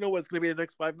it's gonna be in the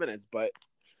next 5 minutes, but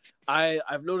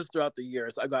I've noticed throughout the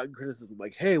years I've gotten criticism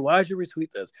like, "Hey, why did you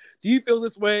retweet this? Do you feel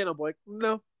this way?" And I'm like,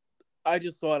 "No, I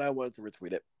just thought I wanted to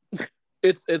retweet it."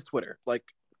 It's Twitter, like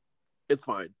it's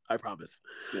fine. I promise.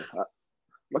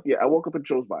 Yeah, I woke up and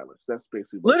chose violence. That's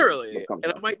basically literally,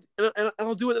 and I might, and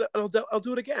I'll do it. I'll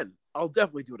do it again. I'll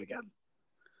definitely do it again.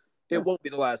 It won't be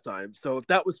the last time. So if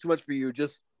that was too much for you,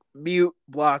 just mute,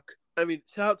 block. I mean,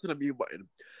 shout out to the mute button.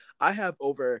 I have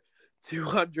over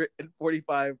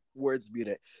 245 words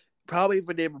muted. Probably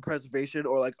for name of preservation,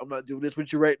 or like I'm not doing this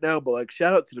with you right now, but like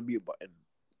shout out to the mute button.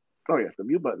 Oh yeah, the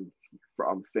mute button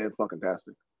from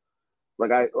fan-fucking-tastic.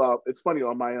 Like it's funny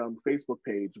on my Facebook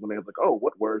page when they have like, oh,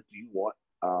 what words do you want?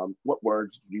 What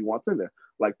words do you want in there?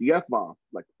 Like the F-bomb.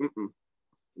 Like,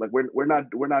 like we're not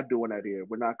doing that here.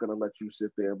 We're not gonna let you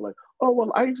sit there and be like, oh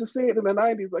well, I used to say it in the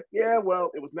 '90s. Like, yeah,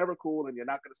 well, it was never cool, and you're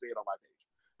not gonna say it on my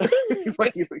page.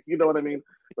 Like you know what I mean?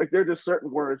 Like there are just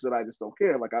certain words that I just don't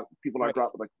care. Like people are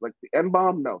dropping like the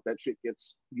N-bomb. No, that shit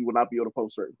you will not be able to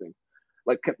post certain things.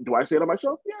 Like, do I say it on my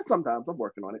show? Yeah, sometimes I'm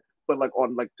working on it. But like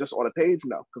just on a page,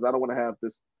 no, because I don't want to have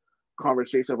this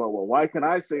conversation about, well, why can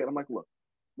I say it? I'm like, look,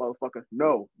 motherfucker,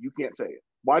 no, you can't say it.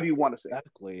 Why do you want to say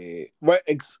it? Right,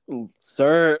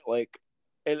 sir. Like,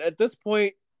 and at this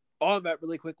point, on that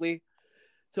really quickly,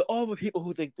 to all the people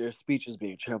who think their speech is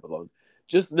being trampled on,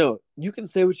 just know you can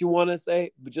say what you want to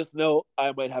say, but just know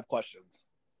I might have questions.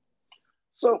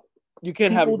 So you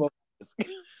can't have both.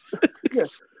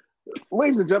 Yes.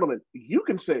 Ladies and gentlemen, you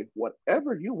can say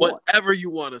whatever you want. Whatever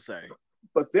you want to say.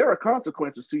 But there are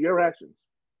consequences to your actions.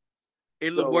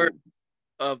 In the words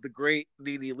of the great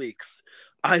Nene Leakes,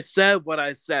 I said what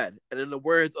I said. And in the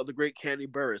words of the great Candy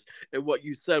Burris, and what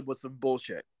you said was some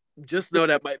bullshit. Just know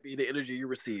that might be the energy you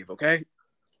receive. Okay.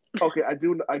 Okay, I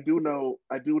do know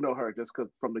her just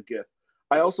because from the gift.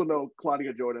 I also know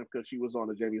Claudia Jordan because she was on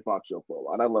the Jamie Foxx show for a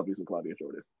while. And I love using Claudia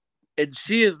Jordan. And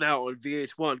she is now on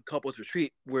VH1 Couples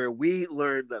Retreat, where we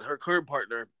learned that her current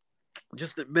partner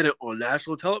just admitted on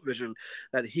national television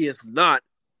that he is not,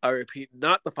 I repeat,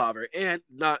 not the father and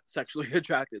not sexually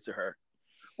attracted to her.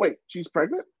 Wait, she's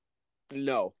pregnant?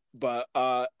 No, but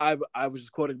I was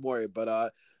just quoting Maury, but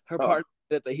her Oh, partner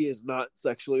admitted that he is not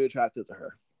sexually attracted to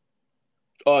her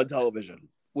on television,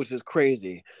 which is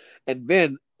crazy. And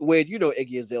then Wade, you know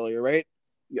Iggy Azalea, right?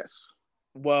 yes.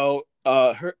 Well,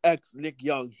 her ex Nick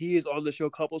Young, he is on the show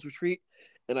Couples Retreat,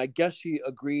 and I guess she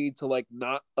agreed to like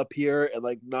not appear and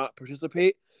like not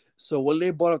participate. So when they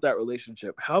brought up that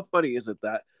relationship, how funny is it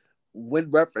that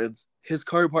when referenced, his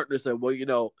current partner said, "Well, you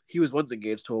know, he was once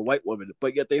engaged to a white woman,"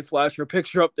 but yet they flash her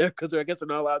picture up there because I guess they're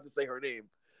not allowed to say her name.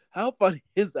 How funny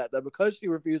is that? That because she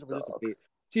refused to Dog. participate,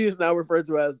 she is now referred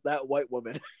to as that white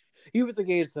woman. He was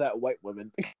engaged to that white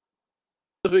woman.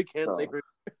 So we can't say Dog. her.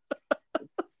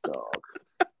 Dog.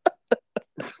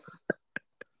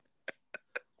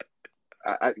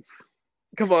 I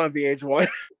Come on, VH1.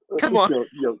 Come on.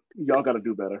 y'all got to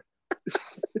do better.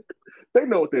 They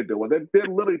know what they're doing. They're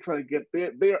literally trying to get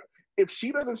there. If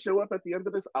she doesn't show up at the end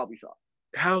of this, I'll be shocked.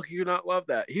 How can you not love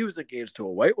that? He was engaged to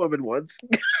a white woman once.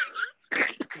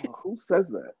 Oh, who says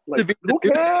that? Like, who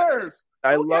cares?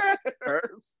 I Who love cares?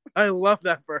 her. I love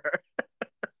that for her.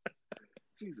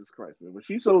 Jesus Christ, man! When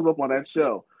she shows up on that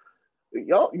show,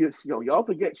 y'all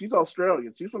forget she's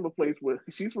Australian. She's from a place where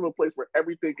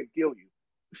everything can kill you.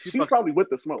 She's probably with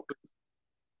the smoke.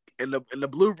 And the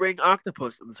blue ring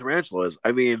octopus and the tarantulas.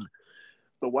 I mean,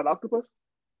 The what octopus?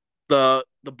 the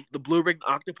blue ring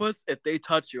octopus. If they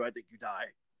touch you, I think you die.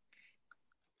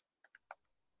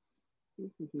 He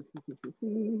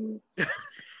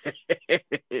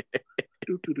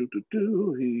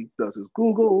does his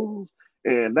Googles,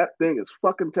 and that thing is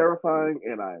fucking terrifying,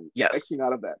 and I'm Yes. Xing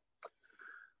out of that.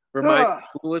 Remind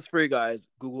Google is free, guys.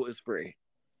 Google is free.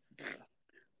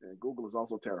 And Google is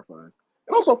also terrifying.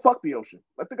 And also, fuck the ocean.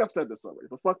 I think I've said this already,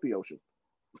 but fuck the ocean.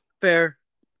 Fair.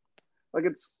 Like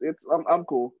I'm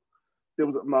cool. There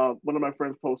was one of my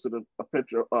friends posted a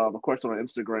picture, a question on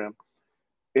Instagram,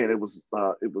 and it was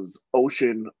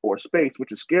ocean or space,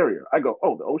 which is scarier. I go,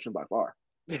 oh, the ocean by far.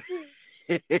 There's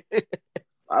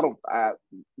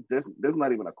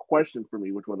not even a question for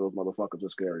me which one of those motherfuckers are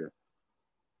scarier.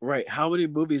 Right. How many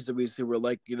movies did we see where,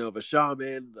 like, you know, the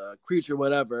shaman, the creature,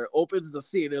 whatever, opens the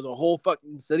sea and there's a whole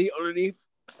fucking city underneath?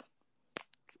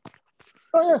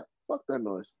 Oh, yeah. Fuck that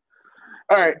noise.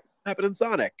 All right. Happened in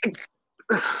Sonic.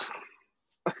 All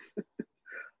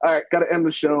right. Got to end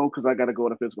the show because I got to go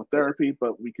to physical therapy,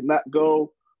 but we cannot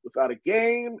go without a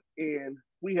game. And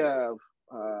we have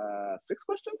 6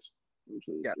 questions? 1,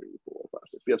 2, 3, 4, 5,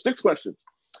 6. We have 6 questions.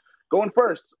 Going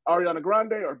first, Ariana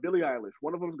Grande or Billie Eilish?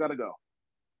 One of them's got to go.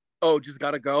 Oh, just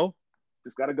gotta go?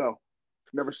 Just got to go.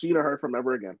 Never seen or heard from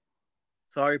ever again.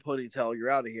 Sorry, Ponytail,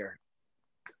 you're out of here.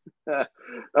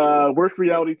 Worst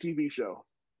reality TV show.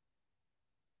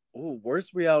 Oh,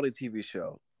 worst reality TV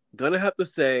show. Gonna have to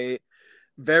say,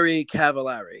 very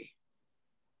Cavallari.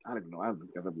 I don't even know. I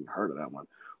haven't even heard of that one.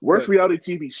 Worst reality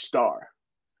TV star.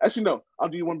 Actually, no. I'll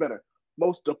do you one better.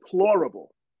 Most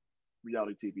deplorable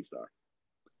reality TV star.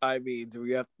 I mean, do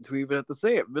we even have to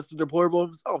say it? Mr. Deplorable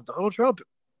himself, Donald Trump.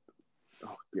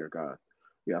 Oh, dear God.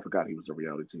 Yeah, I forgot he was a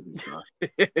reality TV star.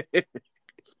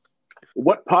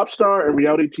 What pop star and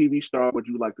reality TV star would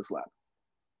you like to slap?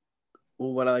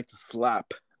 Well, would I like to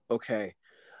slap? Okay.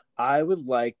 I would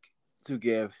like to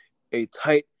give a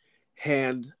tight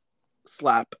hand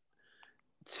slap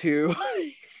to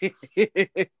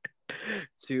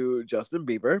to Justin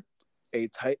Bieber. A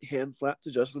tight hand slap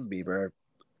to Justin Bieber.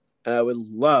 And I would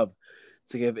love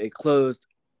to give a closed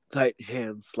tight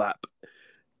hand slap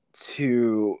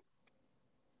to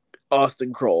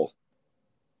Austin Kroll.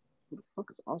 Who the fuck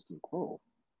is Austin Kroll?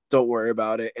 Don't worry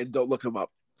about it and don't look him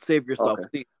up. Save yourself, Okay.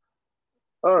 please.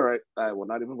 All right. I will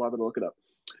not even bother to look it up.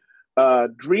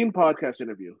 Dream podcast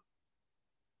interview.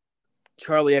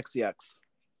 Charlie XCX.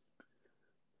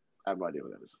 I have no idea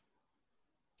what that is.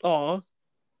 Aw.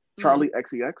 Charlie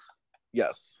XCX?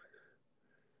 Yes.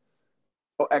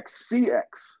 Oh, XCX.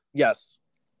 Yes.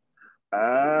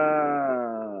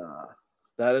 Ah.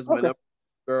 That is my Okay. number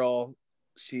girl.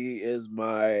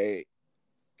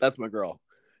 That's my girl.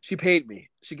 She paid me.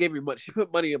 She gave me money. She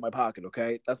put money in my pocket,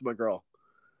 okay? That's my girl.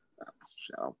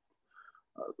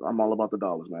 I'm all about the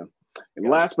dollars, man. And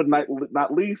Yeah. last but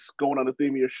not least, going on the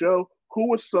theme of your show,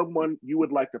 who is someone you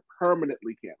would like to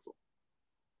permanently cancel?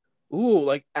 Ooh,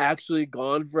 like actually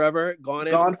gone forever?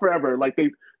 Gone forever. Like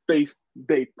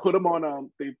they put them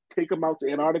on they take them out to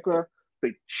Antarctica,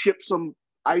 they chip some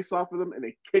ice off of them, and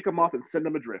they kick them off and send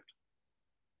them adrift.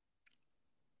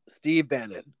 Steve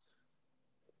Bannon.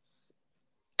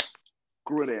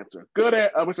 Good answer.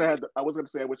 I wish I had. I was going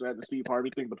to say I wish I had the Steve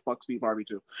Harvey thing, but fuck Steve Harvey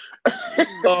too.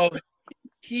 Oh,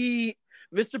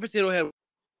 Mr. Potato Head.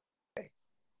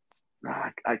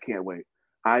 I can't wait.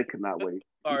 I cannot wait.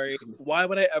 Sorry, why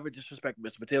would I ever disrespect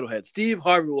Mr. Potato Head? Steve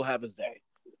Harvey will have his day.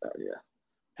 Yeah.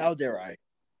 How dare I?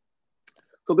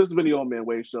 So this has been the Old Man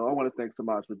Wade Show. I want to thank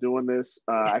Samaj for doing this.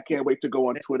 I can't wait to go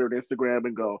on Twitter and Instagram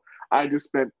and go, I just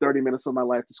spent 30 minutes of my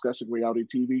life discussing reality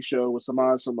TV show with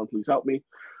Samaj. Someone please help me.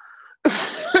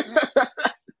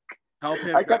 Help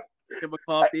him. Give him a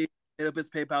coffee. Hit up his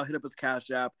PayPal. Hit up his Cash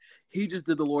App. He just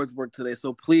did the Lord's work today,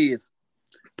 so please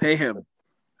pay him.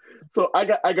 So I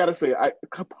gotta say,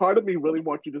 part of me really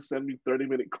wants you to send me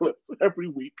 30-minute clips every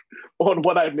week on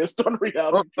what I missed on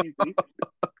reality TV.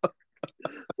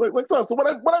 So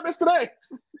what I missed today?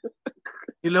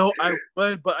 I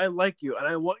would, but I like you, and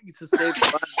I want you to save the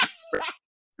money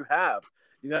you have.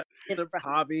 You got for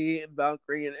Hobby and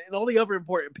Valkyrie and all the other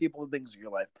important people and things in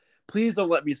your life. Please don't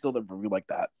let me steal them from you like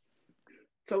that.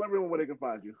 Tell everyone where they can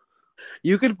find you.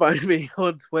 You can find me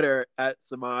on Twitter at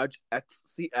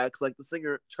SamajXCX, like the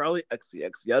singer Charlie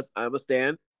XCX. Yes, I'm a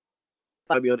stan.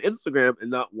 Find me on Instagram in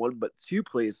not one but two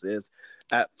places.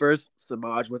 At first,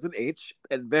 Samaj with an H,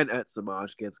 and then at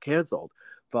Samaj Gets Canceled.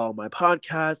 Follow my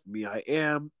podcast, Me I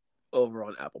Am, over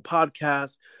on Apple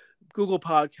Podcasts, Google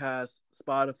Podcasts,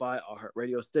 Spotify,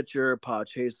 iHeartRadio, Stitcher,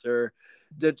 Podchaser,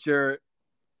 Ditcher,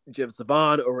 Jim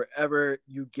Saban, or wherever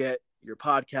you get your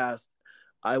podcast.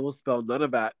 I will spell none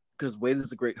of that because Wade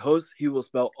is a great host. He will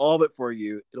spell all of it for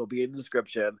you. It'll be in the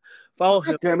description. Follow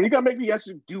him. Damn it, you gotta make me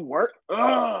actually do work.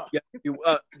 Ugh. Yeah,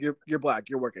 you're black.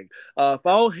 You're working.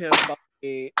 Follow him, follow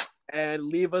me, and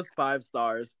leave us 5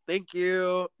 stars. Thank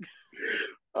you.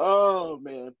 Oh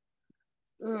man.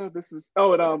 This is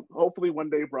and hopefully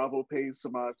one day Bravo pays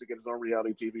Samaj to get his own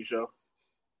reality TV show.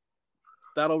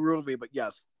 That'll ruin me, but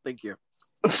yes, thank you.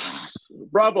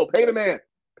 Bravo, pay the man.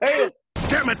 Pay him.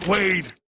 Damn it, Wade.